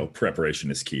because, Yeah.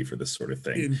 Preparation is key for this sort of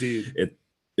thing. Indeed.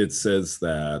 It says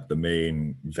that the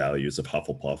main values of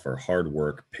Hufflepuff are hard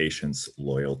work, patience,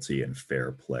 loyalty, and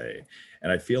fair play.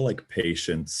 And I feel like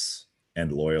patience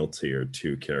and loyalty are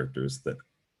two characteristics,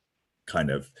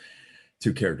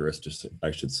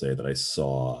 I should say, that I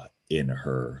saw in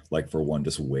her. Like, for one,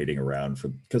 just waiting around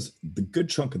because the good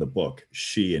chunk of the book,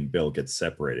 she and Bill get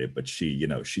separated, but she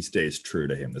stays true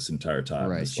to him this entire time.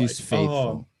 Right. It's She's like, faithful.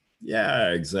 oh, yeah,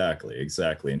 exactly.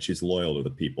 And she's loyal to the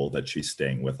people that she's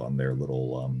staying with on their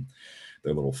little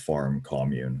farm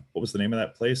commune. What was the name of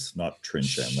that place? Not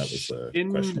Trinsham. That was a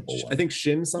questionable one. I think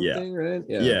Shin something, right?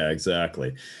 Yeah,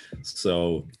 exactly.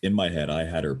 So in my head, I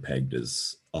had her pegged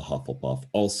as a Hufflepuff.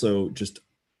 Also,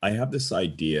 I have this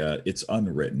idea, it's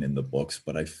unwritten in the books,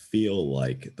 but I feel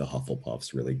like the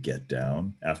Hufflepuffs really get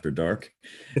down after dark.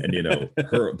 And,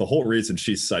 the whole reason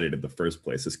she's cited in the first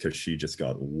place is because she just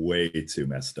got way too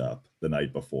messed up the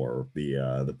night before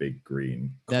the big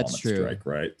green That's comet true. strike,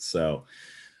 right? So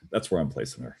that's where I'm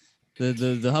placing her.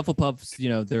 The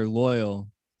Hufflepuffs, they're loyal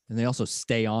and they also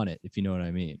stay on it, if you know what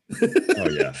I mean. Oh,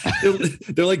 yeah.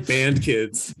 They're like band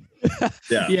kids.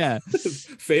 Yeah. Yeah.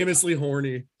 Famously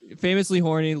horny. Famously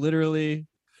horny, literally.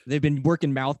 They've been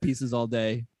working mouthpieces all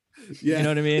day. Yeah. You know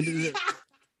what I mean?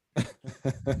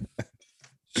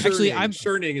 Actually,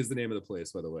 Churning is the name of the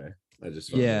place, by the way. I just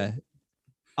found Yeah.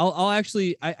 I'll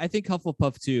actually I think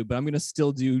Hufflepuff too, but I'm gonna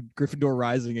still do Gryffindor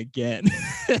Rising again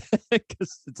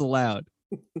because it's allowed.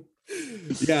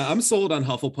 Yeah, I'm sold on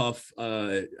Hufflepuff.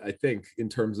 I think in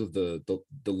terms of the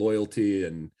loyalty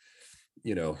and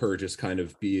her just kind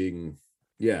of being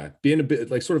a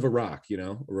bit like sort of a rock,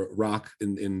 rock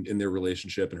in their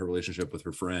relationship and her relationship with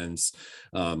her friends.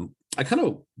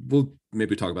 We'll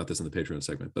maybe talk about this in the Patreon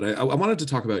segment, but I wanted to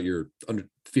talk about your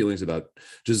feelings about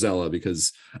Gisela,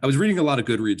 because I was reading a lot of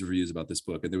Goodreads reviews about this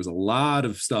book, and there was a lot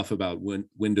of stuff about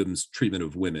Wyndham's treatment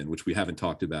of women, which we haven't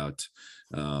talked about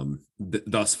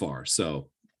thus far. So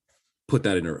put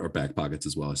that in our back pockets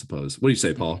as well, I suppose. What do you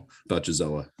say, Paul, about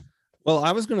Gisela? Well,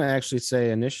 I was going to actually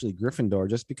say initially Gryffindor,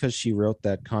 just because she wrote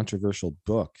that controversial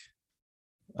book.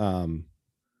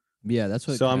 Yeah, that's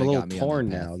what. So I'm a kinda little got me on torn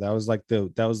that path. now. That was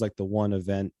like the one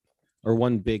event or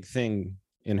one big thing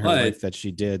in her But life that she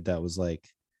did that was like,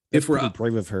 if we're pretty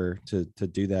brave of her to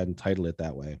do that and title it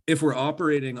that way. if we're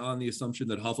operating on the assumption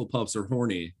that Hufflepuffs are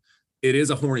horny, it is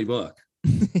a horny book.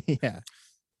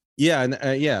 Yeah,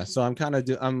 and so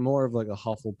I'm more of like a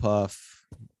Hufflepuff,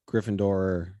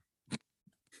 Gryffindor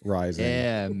Rising.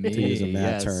 Yeah, me. to use a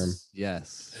Matt term.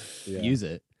 Yes. Yeah. Use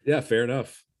it. Yeah, fair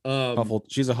enough.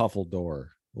 She's a Huffledore.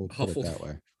 We'll put it that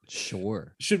way.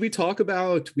 Sure. Should we talk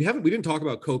about? We didn't talk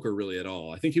about Coker really at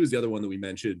all. I think he was the other one that we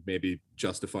mentioned, maybe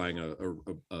justifying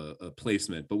a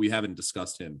placement, but we haven't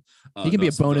discussed him. He can be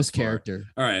a bonus thus far. character.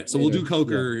 All right, so we'll do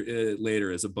Coker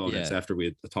later as a bonus Yeah. after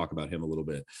we talk about him a little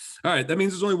bit. All right, that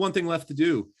means there's only one thing left to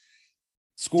do.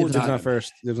 Score Dibs time. not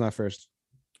first. Dibs not first.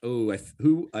 Oh,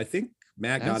 I think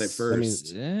Matt got it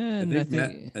first.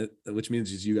 Which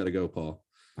means you got to go, Paul.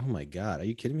 Oh my God, are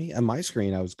you kidding me? On my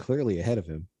screen, I was clearly ahead of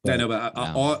him. I know, but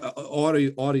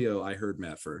audio, I heard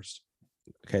Matt first.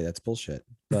 Okay, that's bullshit.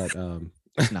 But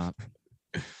It's not.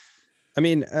 I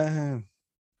mean, I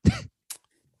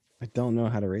don't know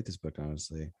how to rate this book,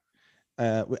 honestly.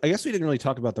 I guess we didn't really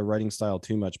talk about the writing style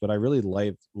too much, but I really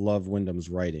love Wyndham's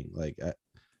writing. Like I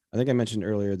think I mentioned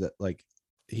earlier that like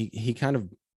he kind of,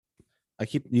 I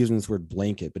keep using this word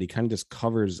blanket, but he kind of just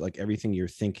covers like everything you're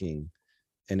thinking,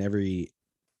 and every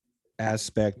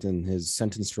aspect, and his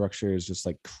sentence structure is just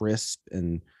like crisp,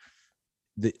 and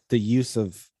the use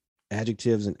of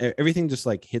adjectives and everything just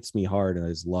like hits me hard, and I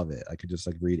just love it. I could just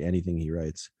like read anything he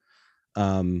writes.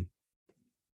 And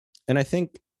I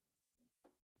think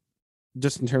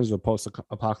just in terms of a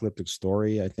post-apocalyptic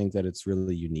story, I think that it's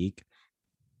really unique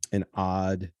and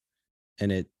odd,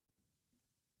 and it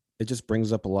just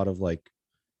brings up a lot of like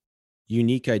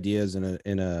unique ideas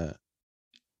in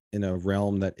a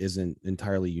realm that isn't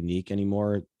entirely unique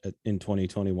anymore in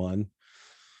 2021.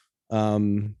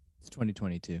 It's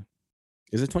 2022.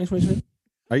 Is it 2022?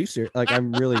 Are you serious? Like,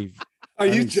 I'm really. Are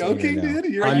you joking, right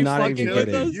dude? I'm not fucking even with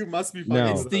kidding. us? You must be fucking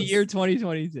No. It's with the us. year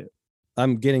 2022.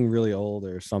 I'm getting really old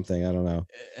or something. I don't know.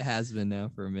 It has been now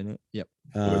for a minute. Yep.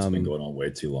 Well, it's been going on way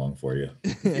too long for you.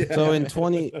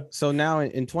 So now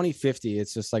in 2050,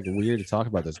 it's just like weird to talk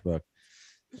about this book.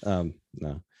 No.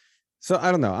 So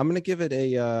I don't know. I'm gonna give it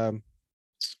a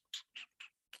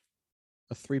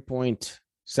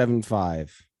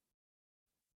 3.75.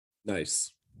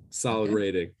 Nice. Solid Okay.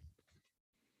 rating.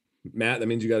 Matt, that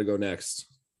means you got to go next.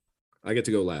 I get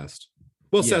to go last.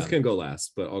 Well, Yeah. Seth can go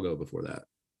last, but I'll go before that.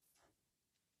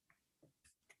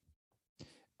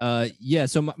 Yeah,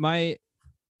 so mine's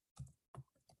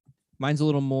mine's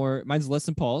less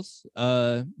than Paul's,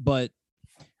 but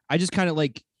I just kind of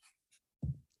like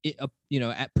it,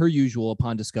 at per usual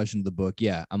upon discussion of the book.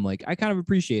 Yeah, I'm like, I kind of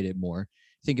appreciate it more.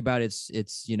 Think about its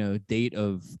date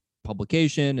of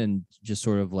publication, and just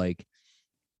sort of like,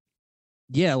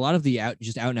 yeah, a lot of the out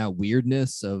and out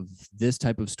weirdness of this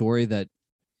type of story that,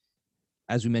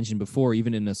 as we mentioned before,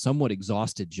 even in a somewhat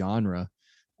exhausted genre,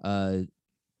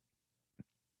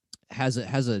 has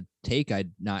a take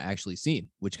I'd not actually seen,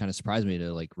 which kind of surprised me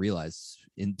to like realize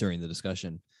during the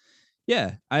discussion.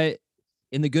 Yeah,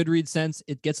 in the Goodreads sense,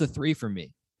 it gets a 3 from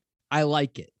me. I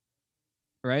like it.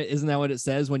 Right? Isn't that what it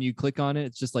says when you click on it?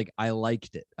 It's just like, I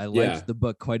liked it. I liked the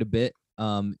book quite a bit.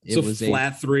 It So was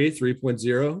flat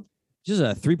 3.0. Just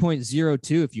a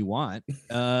 3.02 if you want.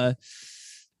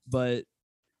 But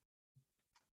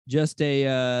just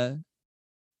a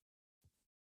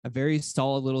very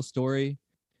solid little story.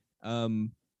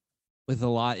 With a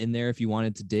lot in there if you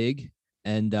wanted to dig.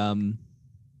 And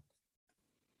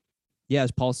yeah,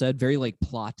 as Paul said, very like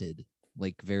plotted,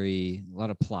 like a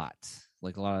lot of plot,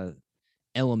 like a lot of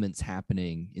elements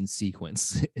happening in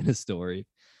sequence in a story.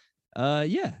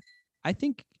 Yeah, I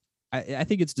think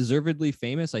it's deservedly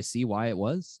famous. I see why it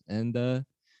was, and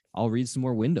I'll read some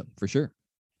more Wyndham for sure.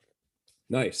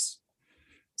 Nice.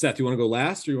 Seth, you want to go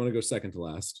last or you want to go second to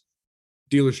last?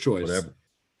 Dealer's choice. Whatever.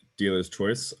 Dealer's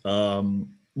choice.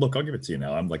 Look, I'll give it to you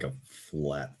now. I'm like a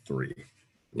flat 3,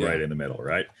 right in the middle,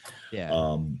 right? Yeah.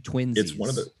 Twinsies.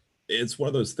 It's one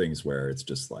of those things where it's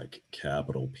just like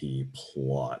capital P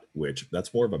plot, which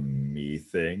that's more of a me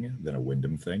thing than a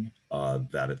Wyndham thing.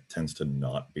 That it tends to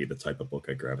not be the type of book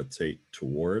I gravitate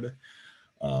toward.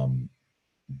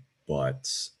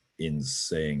 But in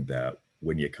saying that,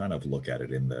 when you kind of look at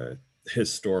it in the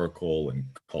historical and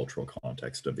cultural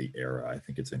context of the era, I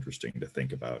think it's interesting to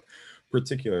think about,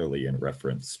 particularly in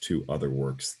reference to other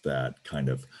works that kind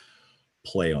of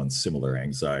play on similar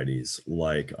anxieties,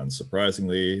 like,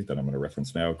 unsurprisingly, that I'm going to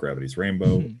reference now, Gravity's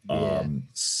Rainbow,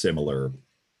 similar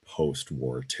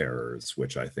post-war terrors,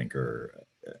 which I think are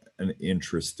an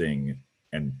interesting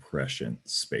and prescient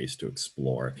space to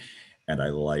explore. And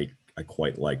I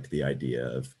quite liked the idea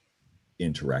of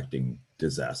interacting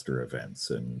disaster events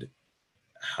and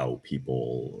how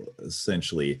people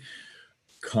essentially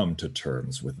come to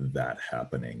terms with that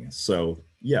happening. So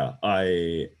yeah,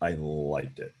 I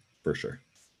liked it for sure.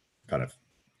 Kind of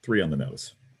 3 on the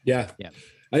nose. Yeah.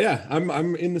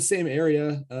 I'm in the same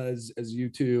area as you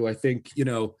two. I think,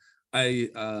 I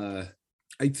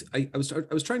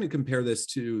was trying to compare this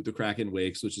to The Kraken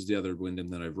Wakes, which is the other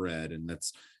Wyndham that I've read, and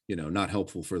that's not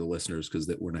helpful for the listeners because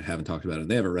that haven't talked about it and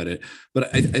they haven't read it.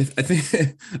 But I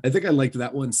think I liked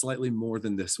that one slightly more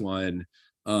than this one.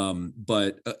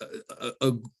 But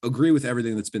agree with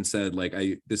everything that's been said. Like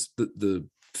the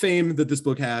fame that this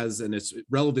book has and its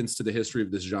relevance to the history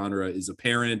of this genre is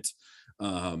apparent.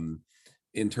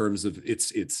 In terms of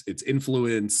its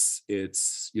influence,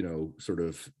 its sort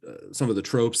of some of the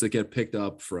tropes that get picked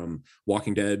up from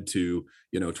Walking Dead to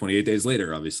 28 Days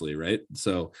Later, obviously, right?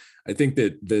 So I think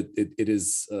that it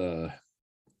is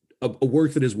a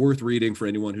work that is worth reading for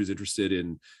anyone who's interested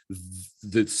in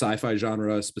the sci-fi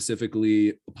genre,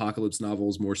 specifically apocalypse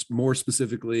novels, more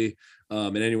specifically,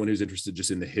 and anyone who's interested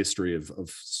just in the history of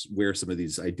where some of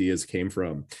these ideas came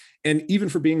from. And even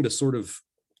for being the sort of,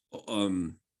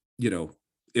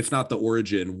 if not the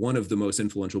origin, one of the most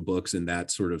influential books in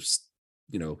that sort of,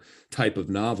 type of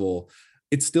novel,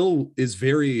 it still is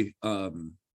very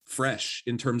fresh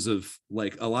in terms of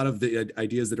like a lot of the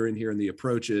ideas that are in here and the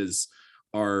approaches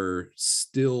are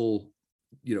still,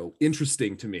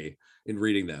 interesting to me in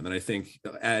reading them. And I think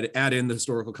add in the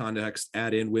historical context,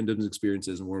 add in Wyndham's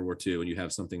experiences in World War II, and you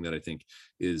have something that I think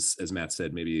is, as Matt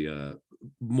said, maybe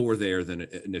more there than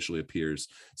it initially appears.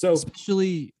 So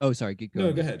especially, go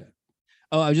ahead.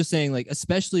 Oh, I was just saying, like,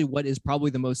 especially what is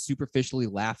probably the most superficially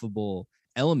laughable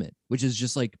element, which is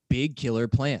just like big killer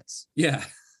plants. Yeah.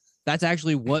 That's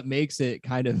actually what makes it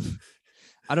kind of,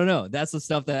 I don't know. That's the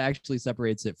stuff that actually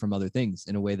separates it from other things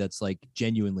in a way that's like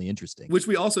genuinely interesting. Which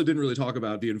we also didn't really talk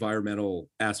about the environmental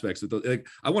aspects of the, like,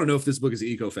 I want to know if this book is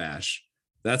eco-fash.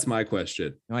 That's my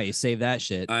question. All right, you save that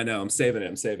shit. I know, I'm saving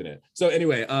it. So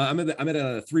anyway, I'm at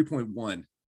a 3.1.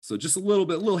 So just a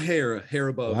little hair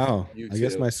above. Wow. I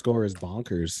guess my score is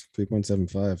bonkers,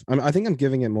 3.75. I think I'm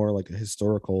giving it more like a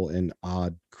historical and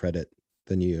odd credit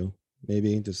than you.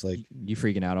 Maybe just like you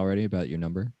freaking out already about your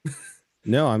number.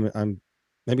 No, I'm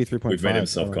maybe 3.5. We've made him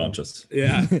self-conscious.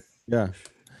 Yeah. Yeah.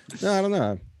 No, I don't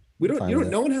know.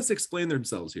 No one has to explain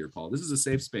themselves here, Paul. This is a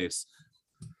safe space.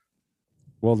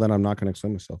 Well, then I'm not going to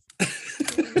explain myself.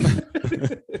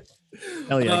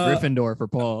 Hell yeah, Gryffindor for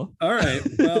Paul. All right.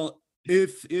 Well,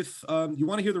 if you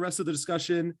want to hear the rest of the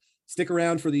discussion, stick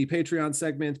around for the Patreon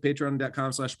segment,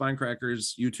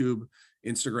 patreon.com/spinecrackers, YouTube,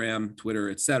 Instagram,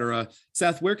 Twitter, etc.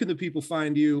 Seth, where can the people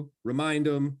find you? Remind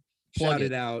them, shout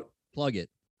it out. Plug it.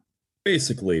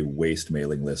 Basically, waste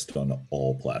mailing list on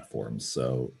all platforms.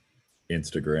 So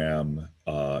Instagram,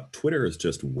 Twitter is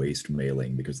just waste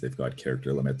mailing because they've got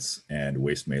character limits, and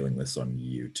waste mailing lists on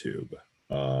YouTube.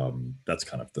 That's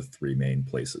kind of the three main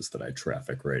places that I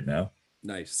traffic right now.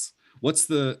 Nice.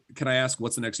 Can I ask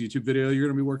what's the next YouTube video you're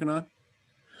going to be working on?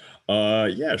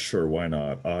 Yeah, sure. Why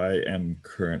not? I am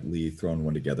currently throwing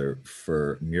one together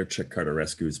for Mircea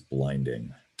Cartarescu's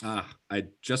Blinding. I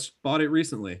just bought it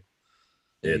recently.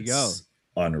 There you go.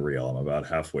 Unreal. I'm about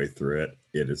halfway through it.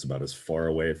 It is about as far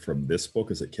away from this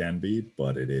book as it can be,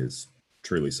 but it is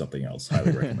truly something else.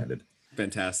 Highly recommended.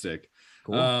 Fantastic.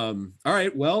 Cool. All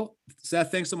right. Well,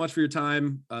 Seth, thanks so much for your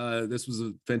time. This was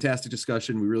a fantastic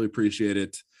discussion. We really appreciate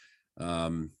it.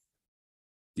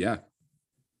 Yeah.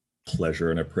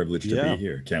 Pleasure and a privilege to be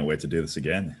here. Can't wait to do this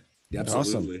again.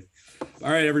 Absolutely. Awesome.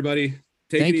 All right, everybody.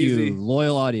 Take Thank it easy. Thank you,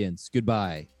 loyal audience.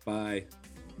 Goodbye. Bye.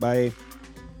 Bye.